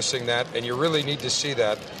am noticing that, and you really need to see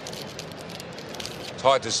that. It's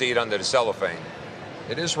hard to see it under the cellophane.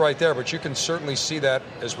 It is right there, but you can certainly see that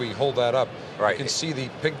as we hold that up. Right. You can see the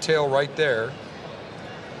pigtail right there.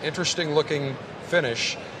 Interesting looking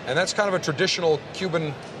finish, and that's kind of a traditional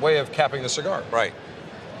Cuban way of capping the cigar. Right.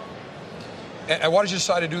 And why did you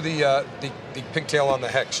decide to do the pigtail on the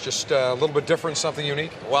Hex? Just a little bit different, something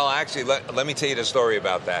unique? Well, actually, let me tell you the story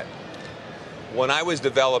about that. When I was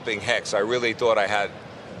developing Hex, I really thought I had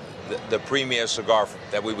the premier cigar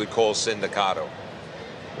that we would call Sindicato.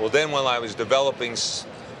 Well, then when I was developing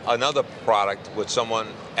another product with someone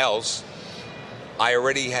else, I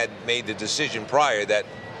already had made the decision prior that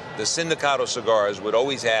the Sindicato cigars would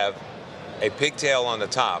always have a pigtail on the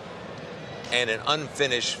top and an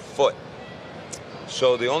unfinished foot.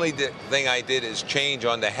 So the only thing I did is change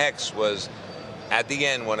on the Hex was, at the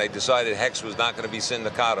end, when I decided Hex was not going to be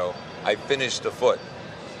Sindicato, I finished the foot.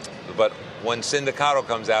 But when Sindicato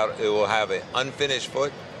comes out, it will have an unfinished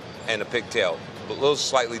foot and a pigtail. A little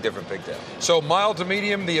slightly different pigtail. So mild to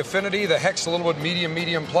medium, the affinity, the Hex a little bit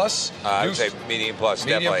medium plus. I would say medium plus,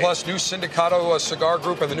 medium definitely. Plus, new Sindicato cigar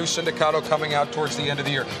group, and the new Sindicato coming out towards the end of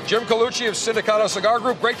the year. Jim Colucci of Sindicato Cigar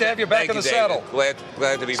Group, great to have you back in the saddle. Glad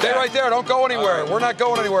to be back. Stay right there, don't go anywhere. We're not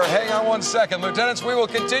going anywhere. Hang on one second. Lieutenants, we will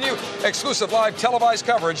continue exclusive live televised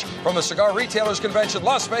coverage from the Cigar Retailers Convention,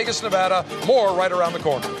 Las Vegas, Nevada. More right around the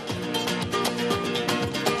corner.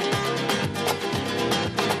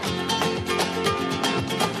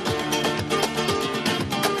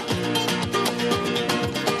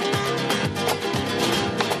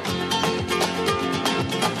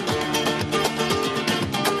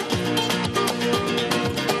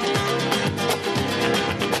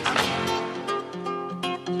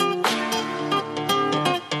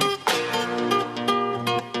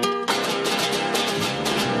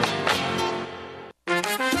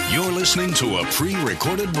 Listening to a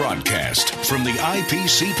pre-recorded broadcast from the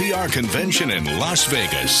IPCPR convention in Las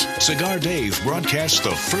Vegas. Cigar Dave broadcasts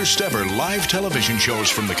the first ever live television shows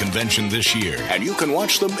from the convention this year, and you can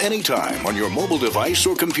watch them anytime on your mobile device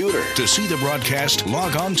or computer. To see the broadcast,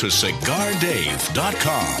 log on to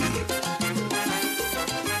cigardave.com.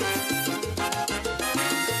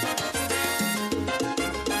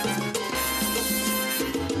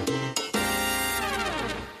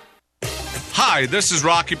 Hi, this is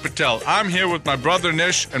Rocky Patel. I'm here with my brother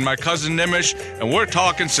Nish and my cousin Nimish, and we're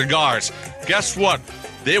talking cigars. Guess what?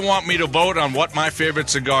 They want me to vote on what my favorite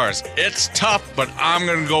cigar is. It's tough, but I'm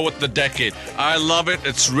going to go with the Decade. I love it.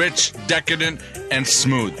 It's rich, decadent, and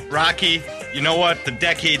smooth. Rocky, you know what? The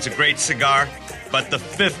Decade's a great cigar, but the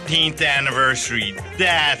 15th anniversary,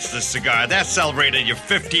 that's the cigar. That celebrated your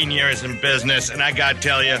 15 years in business, and I got to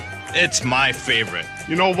tell you, it's my favorite.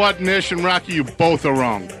 You know what, Nish and Rocky, you both are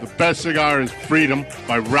wrong. The best cigar is Freedom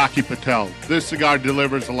by Rocky Patel. This cigar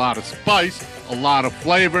delivers a lot of spice, a lot of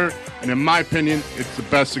flavor, and in my opinion, it's the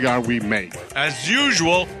best cigar we make. As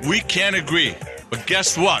usual, we can't agree. But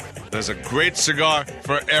guess what? There's a great cigar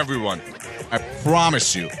for everyone. I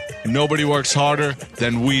promise you, nobody works harder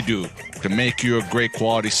than we do to make you a great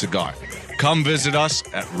quality cigar. Come visit us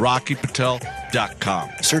at RockyPatel.com.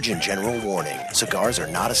 Surgeon General warning: cigars are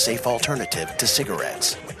not a safe alternative to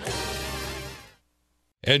cigarettes.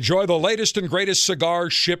 Enjoy the latest and greatest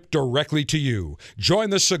cigars shipped directly to you.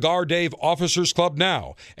 Join the Cigar Dave Officers Club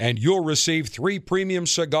now, and you'll receive 3 premium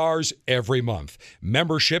cigars every month.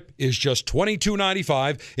 Membership is just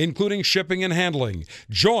 $22.95, including shipping and handling.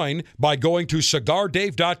 Join by going to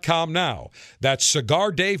CigarDave.com now. That's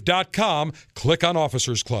CigarDave.com. Click on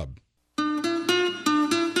Officers Club.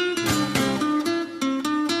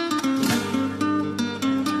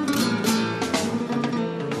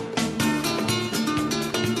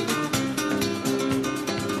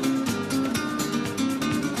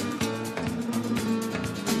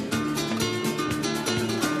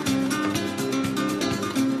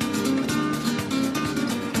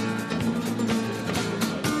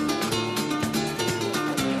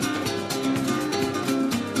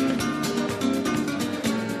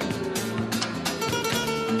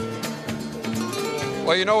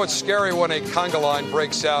 Well, you know it's scary when a conga line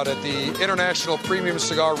breaks out at the International Premium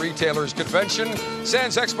Cigar Retailers Convention.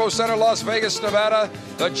 Sands Expo Center, Las Vegas, Nevada.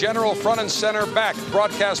 The general front and center back.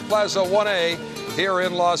 Broadcast Plaza 1A here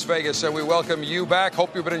in Las Vegas. And we welcome you back.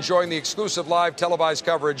 Hope you've been enjoying the exclusive live televised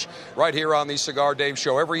coverage right here on the Cigar Dave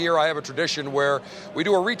Show. Every year I have a tradition where we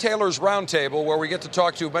do a retailers roundtable where we get to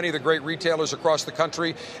talk to many of the great retailers across the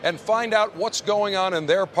country and find out what's going on in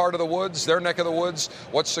their part of the woods, their neck of the woods,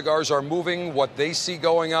 what cigars are moving, what they see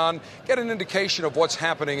going on, get an indication of what's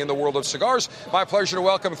happening in the world of cigars. My pleasure to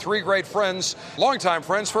welcome 3 great friends, longtime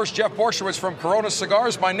friends. First, Jeff Borshowitz from Corona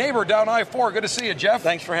Cigars, my neighbor down I-4. Good to see you, Jeff.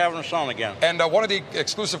 Thanks for having us on again. And one of the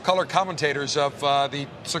exclusive color commentators of the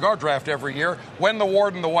cigar draft every year, when the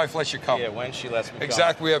warden, the wife, lets you come. Yeah, when she lets me come.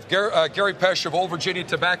 Exactly. We have Gary Pesch of Old Virginia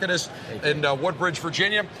Tobacconist in Woodbridge,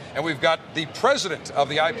 Virginia. And we've got the president of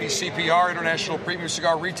the IPCPR, International Premium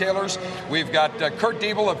Cigar Retailers. We've got Kurt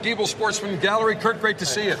Diebel of Diebel Sportsman Gallery. Kurt, great to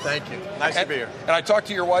see you. Thank you. Nice to be here. And I talked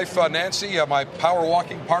to your wife, Nancy, my power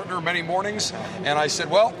walking partner many mornings. And I said,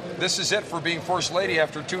 well, this is it for being First Lady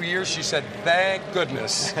after 2 years. She said, thank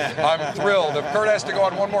goodness. I'm thrilled. If Kurt has to go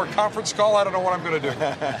on one more conference call, I don't know what I'm going to do.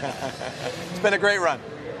 It's been a great run.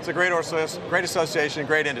 It's a great association,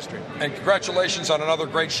 great industry. And congratulations on another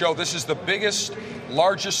great show. This is the biggest,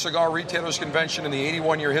 largest cigar retailers convention in the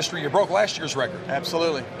 81-year history. You broke last year's record.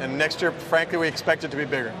 Absolutely. And next year, frankly, we expect it to be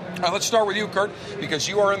bigger. Let's start with you, Kurt, because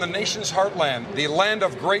you are in the nation's heartland, the land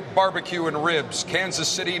of great barbecue and ribs, Kansas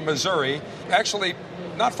City, Missouri. Actually,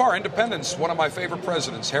 not far, Independence, one of my favorite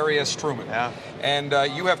presidents, Harry S. Truman. Yeah. And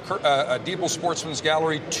you have Diebel Sportsman's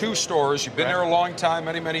Gallery, 2 stores. You've been there a long time,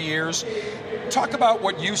 many, many years. Talk about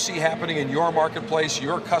what you see happening in your marketplace,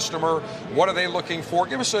 your customer. What are they looking for?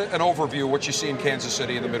 Give us an overview of what you see in Kansas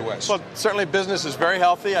City and the Midwest. Well, certainly business is very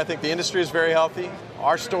healthy. I think the industry is very healthy.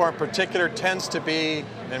 Our store in particular tends to be,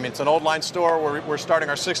 it's an old line store. We're starting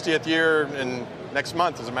our 60th year next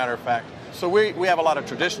month, as a matter of fact. So we have a lot of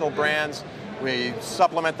traditional brands. We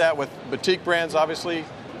supplement that with boutique brands, obviously,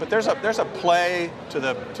 but there's a play to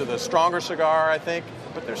the stronger cigar, I think.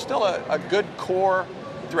 But there's still a good core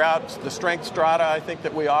throughout the strength strata, I think,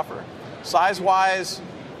 that we offer. Size-wise,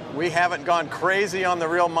 we haven't gone crazy on the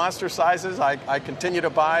real monster sizes. I continue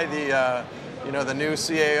to buy the new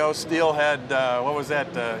CAO Steelhead. What was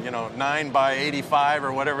that? 9 by 85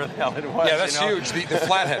 or whatever the hell it was. Yeah, that's huge. The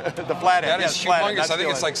flathead. The flathead. That is humongous. I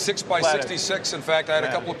think it's like 6 by 66. In fact, I had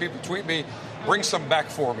a couple of people tweet me, bring some back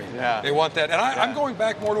for me. Yeah. They want that. And I'm going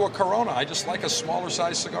back more to a Corona. I just like a smaller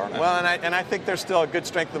size cigar now. Well, and I think there's still a good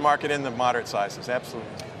strength of the market in the moderate sizes, absolutely.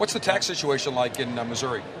 What's the tax situation like in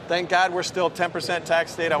Missouri? Thank God we're still 10%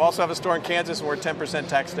 tax state. I also have a store in Kansas, and we're 10%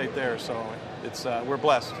 tax state there, so we're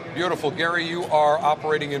blessed. Beautiful. Gary, you are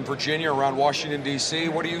operating in Virginia around Washington, D.C.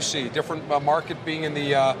 What do you see? Different market being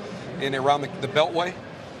in around the Beltway?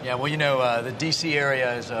 Yeah, well, the D.C.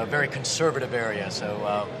 area is a very conservative area,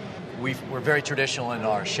 so we're very traditional in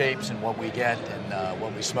our shapes and what we get and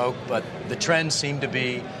what we smoke, but the trends seem to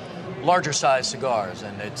be larger size cigars,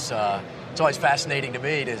 and it's always fascinating to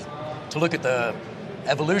me to look at the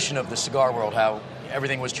evolution of the cigar world, how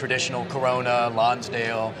everything was traditional, Corona,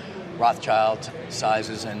 Lonsdale, Rothschild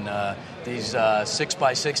sizes, and these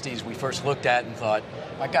 6x60s we first looked at and thought,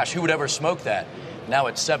 my gosh, who would ever smoke that? Now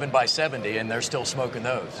it's 7x70, and they're still smoking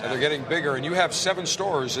those. And they're getting bigger, and you have 7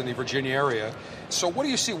 stores in the Virginia area. So what do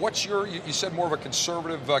you see? What's you said more of a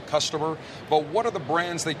conservative customer, but what are the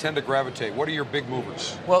brands they tend to gravitate? What are your big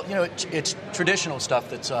movers? Well, it's traditional stuff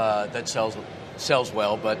that sells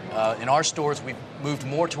well, but in our stores we've moved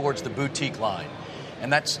more towards the boutique line.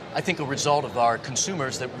 And that's, I think, a result of our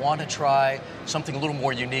consumers that want to try something a little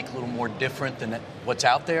more unique, a little more different than what's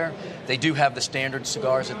out there. They do have the standard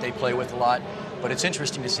cigars that they play with a lot, but it's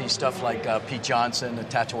interesting to see stuff like Pete Johnson, the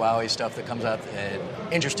Tatuaue stuff that comes out,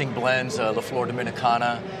 interesting blends, La Flor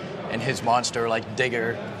Dominicana, and his monster, like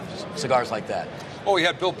Digger, cigars like that. Oh, we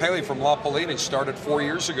had Bill Paley from La Polina. He started 4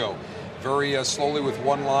 years ago, very slowly with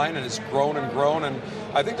one line, and it's grown and grown. And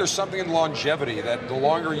I think there's something in longevity that the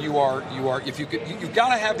longer you are, if you've got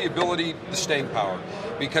to have the ability, the staying power,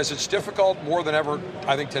 because it's difficult more than ever,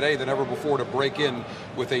 I think today, than ever before to break in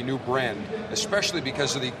with a new brand, especially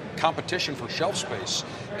because of the competition for shelf space.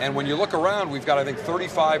 And when you look around, we've got, I think,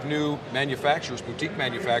 35 new manufacturers, boutique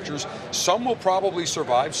manufacturers. Some will probably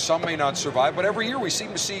survive, some may not survive, but every year we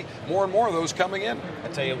seem to see more and more of those coming in. I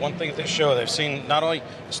tell you one thing at this show, they've seen not only,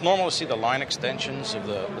 it's normal to see the line extensions of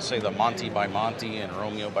the, let's say, the Monty by Monty and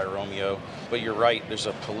Romeo by Romeo, but you're right, there's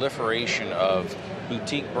a proliferation of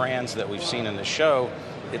boutique brands that we've seen in the show.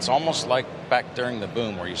 It's almost like back during the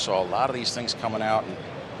boom where you saw a lot of these things coming out, and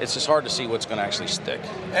it's just hard to see what's going to actually stick.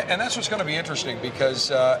 And that's what's going to be interesting,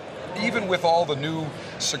 because even with all the new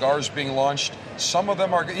cigars being launched, some of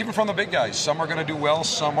them are, even from the big guys, some are going to do well,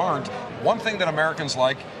 some aren't. One thing that Americans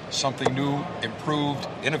like, something new, improved,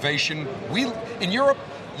 innovation. In Europe,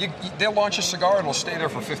 they'll launch a cigar and it'll stay there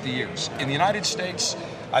for 50 years. In the United States,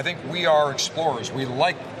 I think we are explorers. We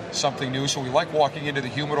like something new, so we like walking into the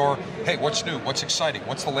humidor. Hey, what's new? What's exciting?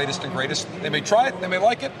 What's the latest and greatest? They may try it, they may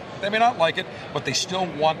like it, they may not like it, but they still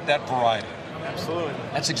want that variety. Absolutely.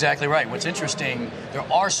 That's exactly right. What's interesting, there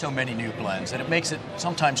are so many new blends, and it makes it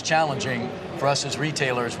sometimes challenging for us as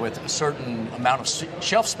retailers with a certain amount of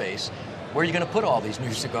shelf space. Where are you going to put all these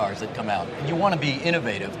new cigars that come out? And you want to be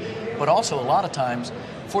innovative, but also a lot of times,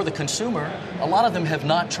 for the consumer, a lot of them have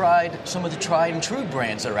not tried some of the tried and true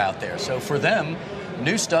brands that are out there. So for them,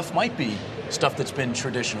 new stuff might be stuff that's been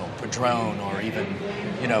traditional, Padron, or even,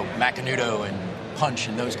 Macanudo and Punch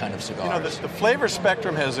and those kind of cigars. The flavor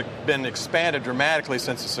spectrum has been expanded dramatically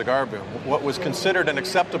since the cigar boom. What was considered an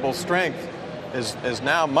acceptable strength is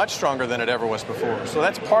now much stronger than it ever was before. So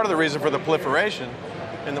that's part of the reason for the proliferation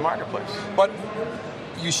in the marketplace. But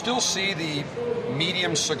you still see the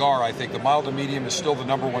medium cigar, I think. The mild to medium is still the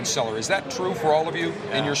 #1 seller. Is that true for all of you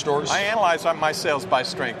in your stores? I analyze my sales by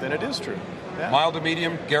strength, and it is true. Yeah. Mild to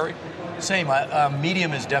medium, Gary? Same.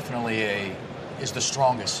 Medium is definitely is the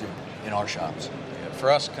strongest in our shops.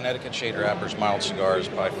 For us, Connecticut Shade Wrappers, mild cigars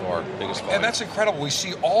by far biggest volume. And that's incredible. We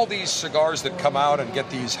see all these cigars that come out and get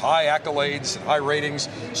these high accolades and high ratings,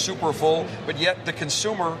 super full, but yet the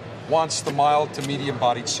consumer wants the mild to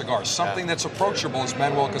medium-bodied cigar, something that's approachable, as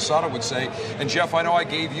Manuel Casado would say. And Jeff, I know I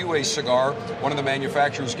gave you a cigar. One of the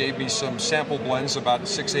manufacturers gave me some sample blends about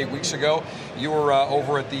 6-8 weeks ago. You were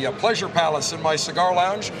over at the Pleasure Palace in my cigar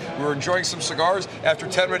lounge. We were enjoying some cigars. After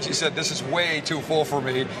 10 minutes, he said, "This is way too full for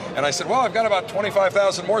me." And I said, "Well, I've got about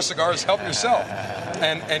 25,000 more cigars. Help yourself."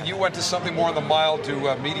 And you went to something more on the mild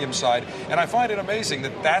to medium side. And I find it amazing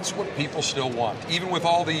that that's what people still want, even with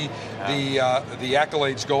all the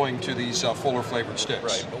accolades going to these fuller flavored sticks.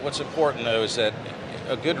 Right, but what's important though is that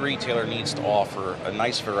a good retailer needs to offer a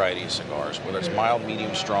nice variety of cigars, whether it's mild,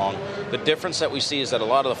 medium, strong. The difference that we see is that a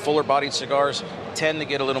lot of the fuller bodied cigars tend to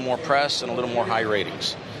get a little more press and a little more high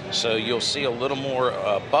ratings. So you'll see a little more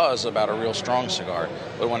buzz about a real strong cigar.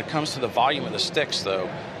 But when it comes to the volume of the sticks though,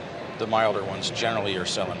 the milder ones generally are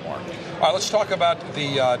selling more. All right, let's talk about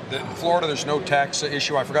the Florida. There's no tax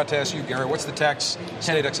issue. I forgot to ask you, Gary, what's the tax,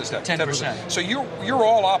 state excess tax? 10%. So you're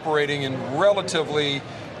all operating in relatively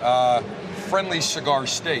friendly cigar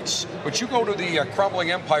states, but you go to the crumbling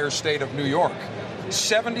empire state of New York,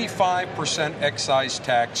 75% excise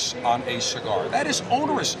tax on a cigar. That is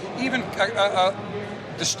onerous. Even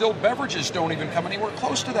distilled beverages don't even come anywhere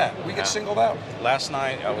close to that. We get singled out. Last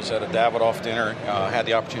night I was at a Davidoff dinner, had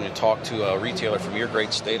the opportunity to talk to a retailer from your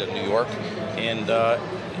great state of New York, and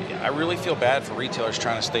I really feel bad for retailers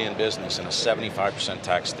trying to stay in business in a 75%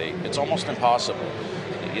 tax state. It's almost impossible.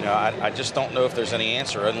 I just don't know if there's any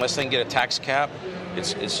answer. Unless they can get a tax cap,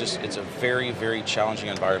 it's a very, very challenging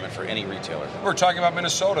environment for any retailer. We're talking about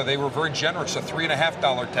Minnesota. They were very generous, a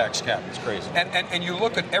 $3.50 tax cap. It's crazy. And you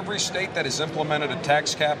look at every state that has implemented a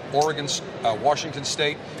tax cap, Oregon, Washington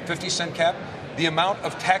State, 50-cent cap, the amount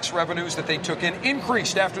of tax revenues that they took in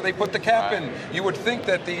increased after they put the cap in. You would think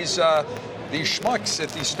that these schmucks at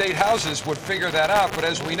these state houses would figure that out, but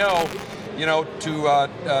as we know,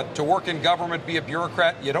 to work in government, be a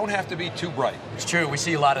bureaucrat, you don't have to be too bright. It's true. We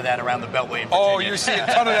see a lot of that around the Beltway in Virginia. Oh, you see a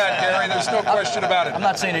ton of that, Gary. There's no question about it. I'm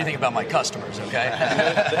not saying anything about my customers, okay?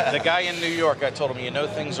 the guy in New York, I told him,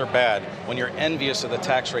 things are bad when you're envious of the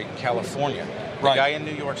tax rate in California. The guy in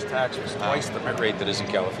New York's tax was twice the rate that is in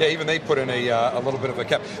California. Yeah, even they put in a little bit of a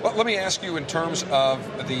cap. Let me ask you, in terms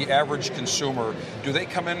of the average consumer, do they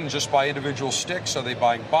come in and just buy individual sticks? Are they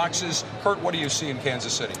buying boxes? Kurt, what do you see in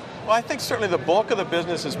Kansas City? Well, I think certainly the bulk of the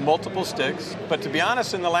business is multiple sticks, but to be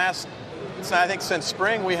honest, in the last So I think since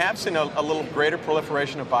spring we have seen a little greater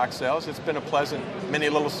proliferation of box sales. It's been a pleasant mini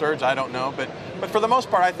little surge, I don't know. But for the most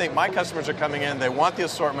part, I think my customers are coming in, they want the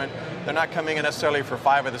assortment. They're not coming in necessarily for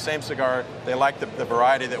 5 of the same cigar. They like the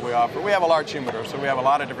variety that we offer. We have a large humidor, so we have a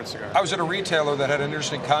lot of different cigars. I was at a retailer that had an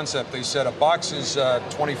interesting concept. They said a box is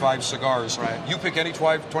 25 cigars. Right. You pick any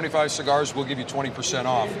 25 cigars, we'll give you 20%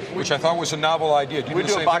 off, which I thought was a novel idea. We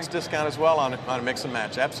do a box discount as well on a mix and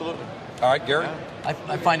match, absolutely. All right, Gary? Yeah.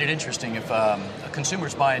 I find it interesting. If a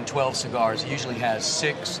consumer's buying 12 cigars, he usually has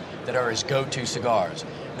 6 that are his go-to cigars.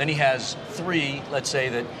 Then he has 3, let's say,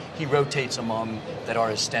 that he rotates among that are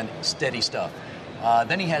his steady stuff.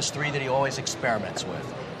 Then he has 3 that he always experiments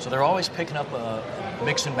with. So they're always picking up a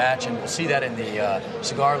mix and match, and we'll see that in the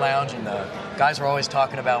cigar lounge, and the guys are always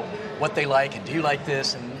talking about what they like and do you like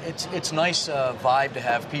this, and it's nice vibe to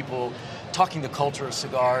have people talking the culture of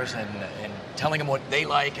cigars and telling them what they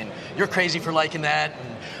like, and you're crazy for liking that,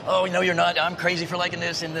 and oh no you're not, I'm crazy for liking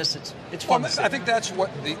this and this. It's fun. Well, I think that's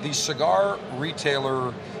what the cigar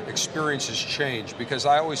retailer experience has changed, because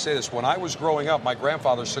I always say this, when I was growing up, my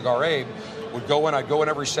grandfather, Cigar Abe, would go in, I'd go in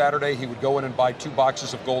every Saturday, he would go in and buy 2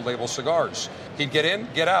 boxes of Gold Label cigars. He'd get in,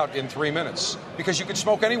 get out in 3 minutes, because you could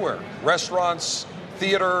smoke anywhere. Restaurants,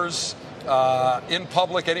 theaters, in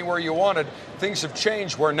public, anywhere you wanted. Things have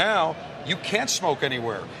changed where now you can't smoke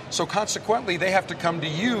anywhere. So consequently, they have to come to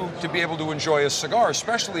you to be able to enjoy a cigar,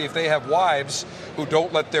 especially if they have wives who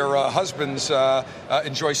don't let their husbands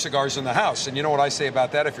enjoy cigars in the house. And you know what I say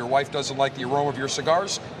about that? If your wife doesn't like the aroma of your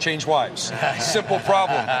cigars, change wives. Simple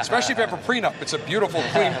problem. Especially if you have a prenup. It's a beautiful,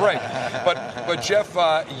 clean break. But Jeff,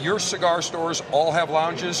 your cigar stores all have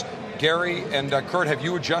lounges. Gary and Kurt, have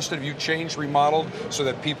you adjusted, have you changed, remodeled so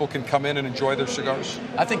that people can come in and enjoy their cigars?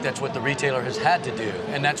 I think that's what the retailer has had to do,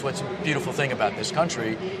 and that's what's a beautiful thing about this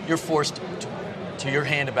country. You're forced to your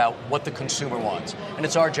hand about what the consumer wants, and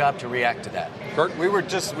it's our job to react to that. Kurt? We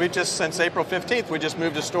just since April 15th, we just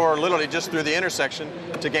moved a store literally just through the intersection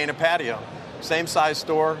to gain a patio. Same size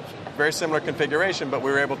store, very similar configuration, but we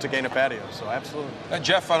were able to gain a patio, so absolutely.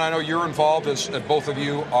 Jeff, and I know you're involved, as both of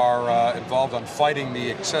you are involved on fighting the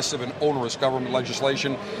excessive and onerous government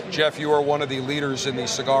legislation. Jeff, you are one of the leaders in the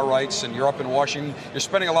cigar rights, and you're up in Washington. You're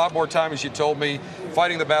spending a lot more time, as you told me,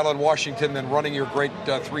 fighting the battle in Washington than running your great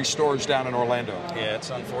 3 stores down in Orlando. Yeah, it's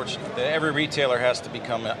unfortunate. Every retailer has to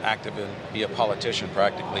become active and be a politician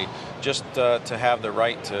practically, just to have the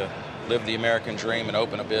right to live the American dream and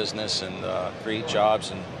open a business and create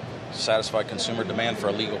jobs and satisfy consumer demand for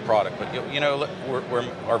a legal product. But you know,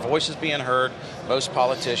 our voice is being heard. Most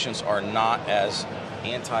politicians are not as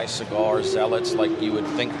anti-cigar zealots like you would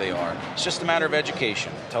think they are. It's just a matter of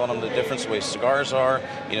education, telling them the different ways cigars are,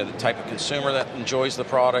 you know, the type of consumer that enjoys the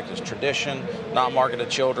product, is tradition, not marketed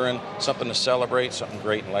to children, something to celebrate, something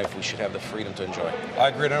great in life we should have the freedom to enjoy. I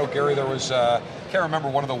agree. I know, Gary, there was, can't remember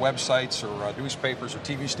one of the websites or newspapers or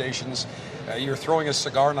TV stations, you're throwing a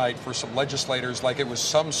cigar night for some legislators like it was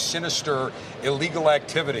some sinister illegal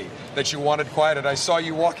activity that you wanted quieted. I saw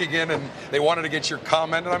you walking in and they wanted to get your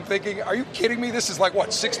comment, and I'm thinking, are you kidding me? This is like,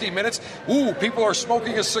 what, 60 Minutes? Ooh, people are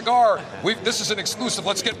smoking a cigar. This is an exclusive.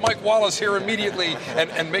 Let's get Mike Wallace here immediately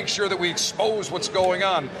and make sure that we expose what's going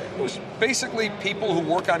on. It was basically people who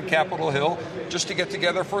work on Capitol Hill just to get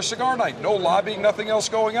together for a cigar night. No lobbying, nothing else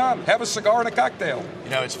going on. Have a cigar and a cocktail. You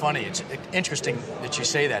know, it's funny. It's interesting that you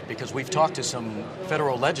say that, because we've talked to some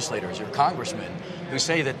federal legislators or congressmen who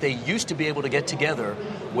say that they used to be able to get together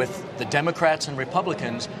with the Democrats and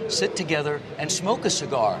Republicans, sit together and smoke a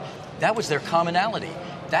cigar. That was their commonality.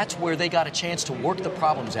 That's where they got a chance to work the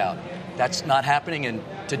problems out. That's not happening, and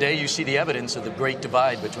today you see the evidence of the great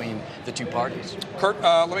divide between the two parties. Kurt,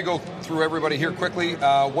 let me go through everybody here quickly.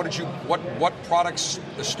 What products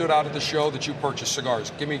stood out at the show that you purchased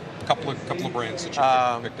cigars? Give me a couple of brands that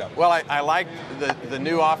you picked up. Well, I like the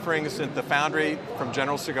new offerings at the Foundry from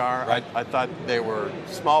General Cigar. Right. I thought they were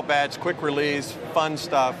small batch, quick release, fun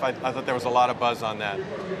stuff. I thought there was a lot of buzz on that.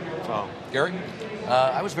 So, Gary?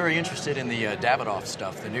 I was very interested in the Davidoff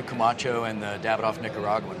stuff. The new Camacho and the Davidoff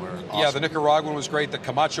Nicaraguan were awesome. Yeah, the Nicaraguan was great. The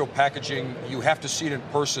Camacho packaging, you have to see it in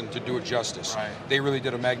person to do it justice. Right. They really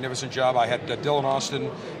did a magnificent job. I had Dylan Austin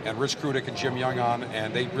and Rich Krudick and Jim Young on,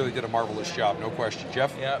 and they really did a marvelous job, no question.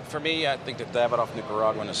 Jeff? Yeah, for me, I think that Davidoff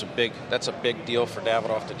Nicaraguan is that's a big deal for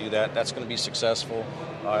Davidoff to do that. That's going to be successful.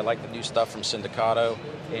 I like the new stuff from Sindicato,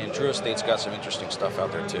 and Drew Estate's got some interesting stuff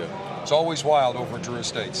out there too. It's always wild over at Drew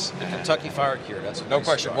Estates. The Kentucky Fire Cure, that's a no nice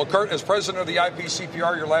question. cigar. Well, Kurt, as president of the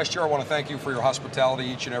IPCPR your last year, I want to thank you for your hospitality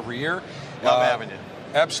each and every year. Love having you.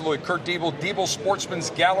 Absolutely. Kurt Diebel, Diebel Sportsman's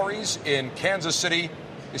Galleries in Kansas City.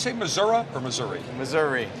 You say Missouri or Missouri?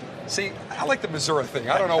 Missouri. See, I like the Missouri thing.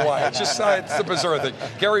 I don't know why. It's just it's the Missouri thing.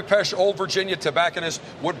 Gary Pesch, Old Virginia Tobacconist,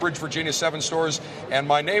 Woodbridge, Virginia, 7 stores. And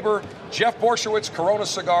my neighbor, Jeff Borshowitz, Corona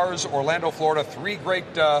Cigars, Orlando, Florida. 3 great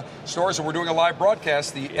stores. And we're doing a live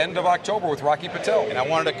broadcast the end of October with Rocky Patel. And I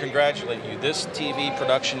wanted to congratulate you. This TV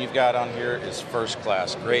production you've got on here is first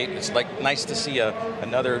class. Great. It's like nice to see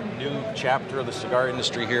another new chapter of the cigar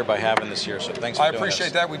industry here by having this here. So thanks for doing this. I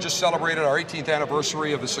appreciate that. We just celebrated our 18th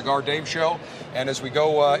anniversary of the Cigar Dave Show. And as we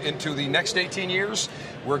go into the next 18 years,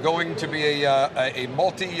 we're going to be a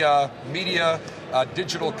multi-media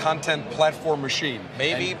digital content platform machine.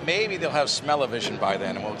 Maybe they'll have smell-o-vision by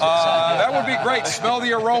then. And we'll that would be great. Smell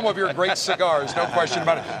the aroma of your great cigars. No question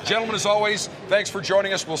about it. Gentlemen, as always, thanks for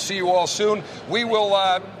joining us. We'll see you all soon. We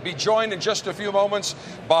will be joined in just a few moments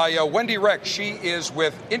by Wendy Rex. She is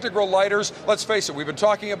with Integral Lighters. Let's face it, we've been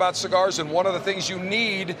talking about cigars, and one of the things you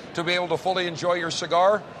need to be able to fully enjoy your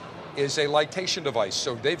cigar is a lightation device.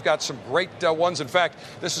 So they've got some great ones. In fact,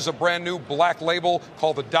 this is a brand new black label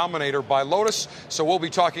called the Dominator by Lotus. So we'll be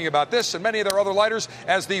talking about this and many of their other lighters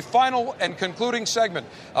as the final and concluding segment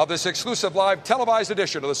of this exclusive live televised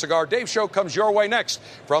edition of the Cigar Dave Show comes your way next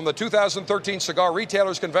from the 2013 Cigar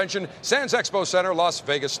Retailers Convention, Sands Expo Center, Las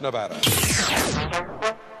Vegas, Nevada.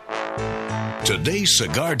 Today's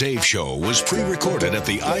Cigar Dave Show was pre-recorded at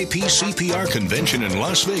the IPCPR convention in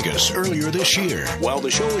Las Vegas earlier this year. While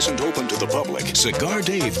the show isn't open to the public, Cigar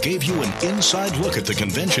Dave gave you an inside look at the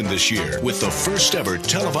convention this year with the first ever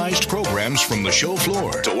televised programs from the show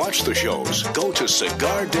floor. To watch the shows, go to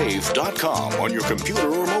cigardave.com on your computer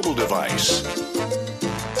or mobile device.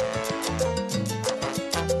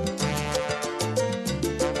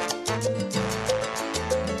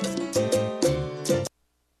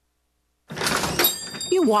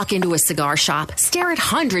 You walk into a cigar shop, stare at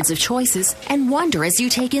hundreds of choices, and wonder as you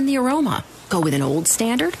take in the aroma. Go with an old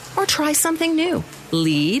standard or try something new?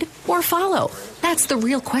 Lead or follow? That's the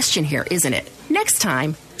real question here, isn't it? Next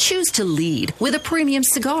time, choose to lead with a premium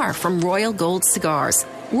cigar from Royal Gold Cigars.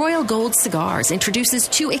 Royal Gold Cigars introduces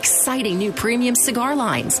 2 exciting new premium cigar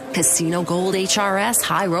lines, Casino Gold HRS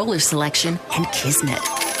High Roller Selection and Kismet.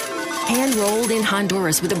 Hand-rolled in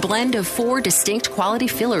Honduras with a blend of 4 distinct quality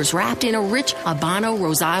fillers wrapped in a rich Habano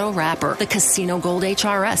Rosado wrapper. The Casino Gold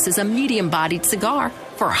HRS is a medium-bodied cigar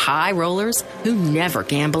for high rollers who never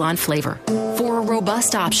gamble on flavor. For a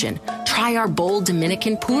robust option, try our bold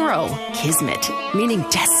Dominican Puro, Kismet, meaning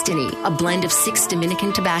destiny, a blend of 6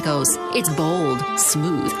 Dominican tobaccos. It's bold,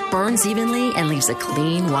 smooth, burns evenly, and leaves a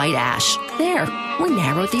clean white ash. There, we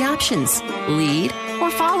narrowed the options. Lead or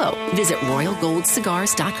follow. Visit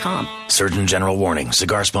RoyalGoldCigars.com. Surgeon General warning.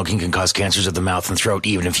 Cigar smoking can cause cancers of the mouth and throat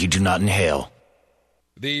even if you do not inhale.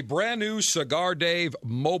 The brand new Cigar Dave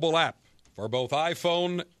mobile app for both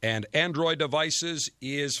iPhone and Android devices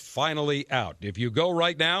is finally out. If you go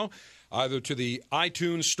right now, either to the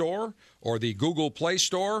iTunes Store or the Google Play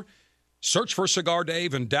Store, search for Cigar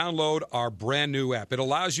Dave and download our brand new app. It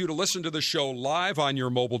allows you to listen to the show live on your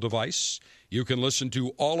mobile device. You can listen to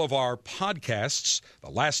all of our podcasts. The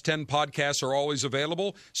last 10 podcasts are always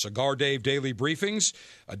available. Cigar Dave Daily Briefings.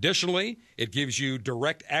 Additionally, it gives you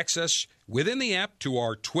direct access within the app to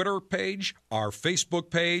our Twitter page, our Facebook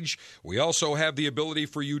page. We also have the ability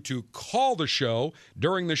for you to call the show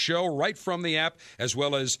during the show right from the app, as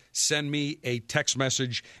well as send me a text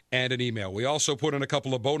message and an email. We also put in a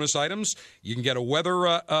couple of bonus items. You can get a weather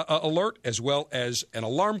alert as well as an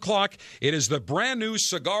alarm clock. It is the brand new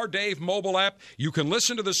Cigar Dave mobile app. You can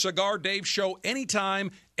listen to the Cigar Dave Show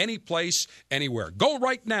anytime, any place, anywhere. Go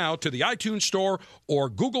right now to the iTunes Store or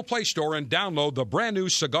Google Play Store and download the brand new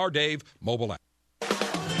Cigar Dave mobile app.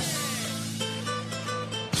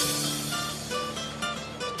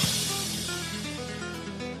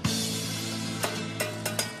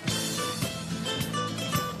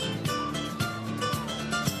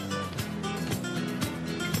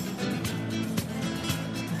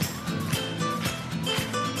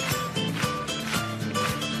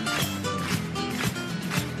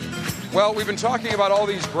 Well, we've been talking about all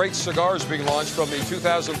these great cigars being launched from the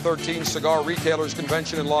 2013 Cigar Retailers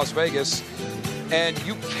Convention in Las Vegas. And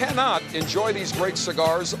you cannot enjoy these great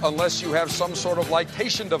cigars unless you have some sort of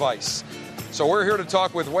lightation device. So we're here to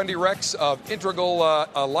talk with Wendy Rex of Integral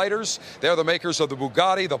Lighters. They're the makers of the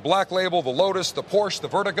Bugatti, the Black Label, the Lotus, the Porsche, the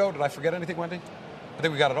Vertigo. Did I forget anything, Wendy? I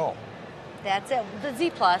think we got it all. That's it. The Z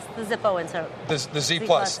Plus, the Zippo insert. The Z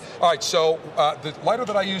Plus. All right, so the lighter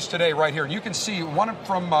that I use today right here, you can see one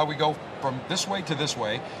from, we go from this way to this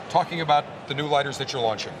way, talking about the new lighters that you're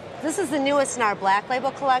launching. This is the newest in our Black Label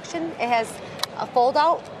collection. It has a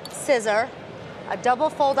fold-out scissor, a double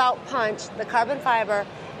fold-out punch, the carbon fiber,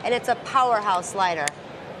 and it's a powerhouse lighter.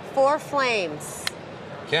 4 flames.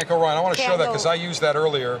 Can't go wrong. I want to show that because I used that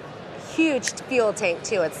earlier. Huge fuel tank,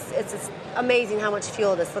 too. It's amazing how much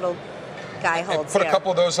fuel this little guy holds. Put a couple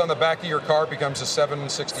of those on the back of your car, it becomes a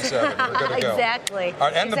 767. You're good to go. Exactly. All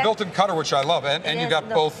right, and the built-in cutter, which I love. And you got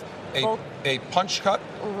both a punch cut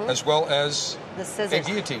as well as the scissors. A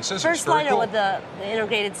guillotine scissors. First Very lighter cool. with the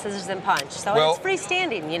integrated scissors and punch. So it's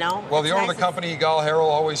freestanding, you know. Well, the owner of the company, Yigal Harrell,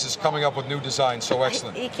 always is coming up with new designs. So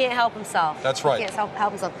excellent. He can't help himself. That's right. He can't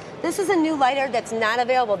help himself. This is a new lighter that's not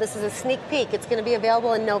available. This is a sneak peek. It's going to be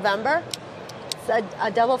available in November. A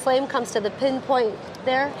double flame comes to the pinpoint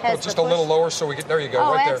there. Has just a little lower so we get, there you go,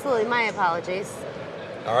 right there. Oh, absolutely. My apologies.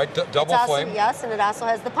 All right, double flame. Yes, and it also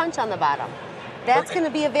has the punch on the bottom. That's going to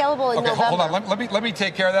be available in November. Hold on. Let me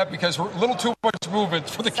take care of that because we're a little too much movement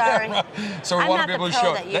for the camera. So we want to be able to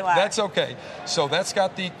show it. That's okay. So that's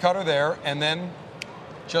got the cutter there, and then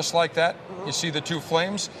just like that, you see the two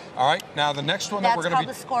flames. All right, now the next one that we're going to be...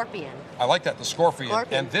 That's called the Scorpion. I like that, the Scorpion.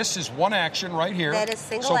 And this is one action right here. That is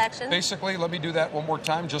single action. Basically, let me do that one more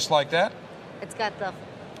time, just like that. It's got the,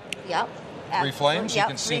 Three flames, you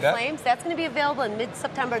can see that. 3 flames. That's going to be available in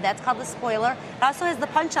mid-September. That's called the Spoiler. It also has the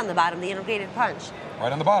punch on the bottom, the integrated punch.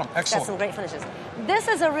 Right on the bottom. Excellent. Got some great finishes. This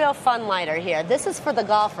is a real fun lighter here. This is for the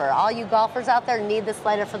golfer. All you golfers out there need this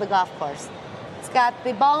lighter for the golf course. It's got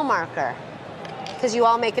the ball marker, because you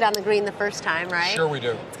all make it on the green the first time, right? Sure we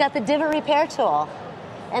do. It's got the divot repair tool.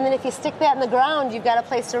 And then if you stick that in the ground, you've got a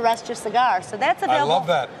place to rest your cigar. So that's available. I love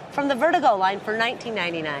that. From the Vertigo line for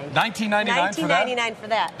 $19.99. $19.99 for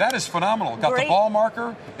that. That is phenomenal. Got the ball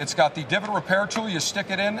marker. It's got the divot repair tool. You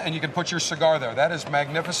stick it in, and you can put your cigar there. That is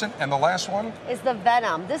magnificent. And the last one is the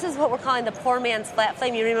Venom. This is what we're calling the poor man's flat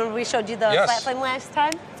flame. You remember we showed you the flat flame last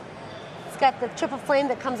time? It's got the triple flame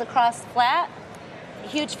that comes across flat.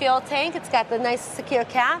 Huge fuel tank. It's got the nice secure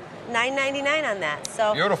cap. $9.99 on that.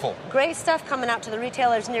 So beautiful. Great stuff coming out to the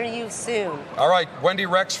retailers near you soon. All right, Wendy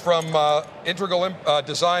Rex from Integral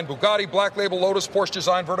Design, Bugatti, Black Label, Lotus, Porsche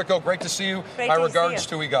Design, Vertigo. Great to see you. My regards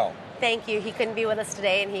to Yigal. Thank you. He couldn't be with us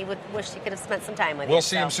today, and he would wish he could have spent some time with you. We'll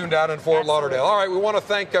see him soon down in Fort Lauderdale. All right, we want to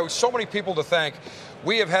thank so many people to thank.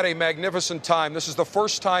 We have had a magnificent time. This is the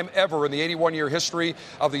first time ever in the 81-year history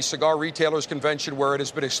of the Cigar Retailers Convention where it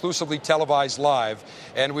has been exclusively televised live.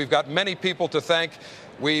 And we've got many people to thank.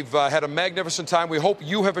 We've had a magnificent time. We hope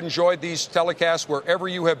you have enjoyed these telecasts wherever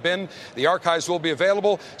you have been. The archives will be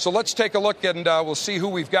available. So let's take a look, and we'll see who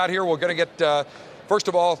we've got here. We're going to get... First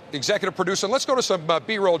of all, the executive producer. Let's go to some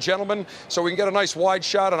B-roll, gentlemen, so we can get a nice wide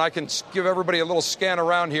shot, and I can give everybody a little scan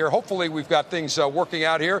around here. Hopefully, we've got things working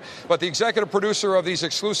out here. But the executive producer of these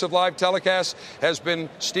exclusive live telecasts has been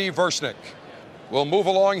Steve Versnick. We'll move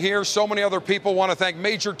along here. So many other people want to thank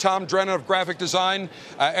Major Tom Drennan of Graphic Design,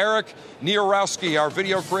 Eric Nierowski, our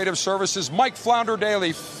Video Creative Services, Mike Flounder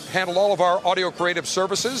Daly handled all of our audio creative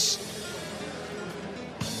services.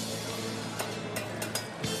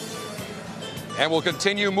 And we'll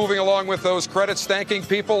continue moving along with those credits, thanking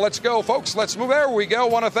people. Let's go, folks. Let's move. There we go.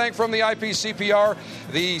 Want to thank from the IPCPR,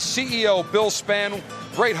 the CEO, Bill Spann,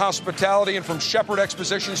 great hospitality, and from Shepherd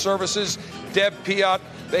Exposition Services, Deb Piat.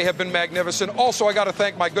 They have been magnificent. Also, I got to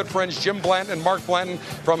thank my good friends Jim Blanton and Mark Blanton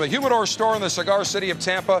from the Humidor store in the Cigar City of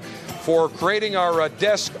Tampa for creating our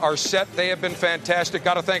desk, our set. They have been fantastic.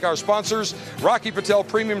 Got to thank our sponsors, Rocky Patel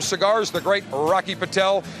Premium Cigars, the great Rocky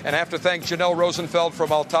Patel, and I have to thank Janelle Rosenfeld from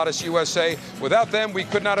Altadas USA. Without them, we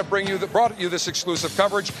could not have brought you this exclusive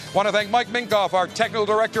coverage. Want to thank Mike Minkoff, our technical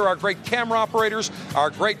director, our great camera operators, our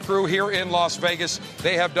great crew here in Las Vegas.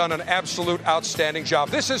 They have done an absolute outstanding job.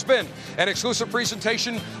 This has been an exclusive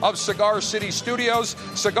presentation of Cigar City Studios.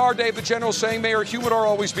 Cigar Dave the General saying, may your humidor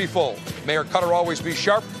always be full. May your cutter always be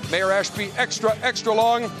sharp. May your ash be extra, extra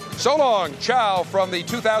long. So long. Ciao from the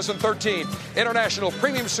 2013 International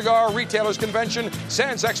Premium Cigar Retailers Convention,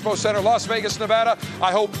 Sands Expo Center, Las Vegas, Nevada.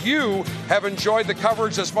 I hope you have enjoyed the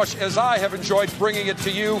coverage as much as I have enjoyed bringing it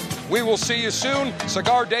to you. We will see you soon.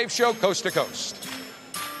 Cigar Dave Show, coast to coast.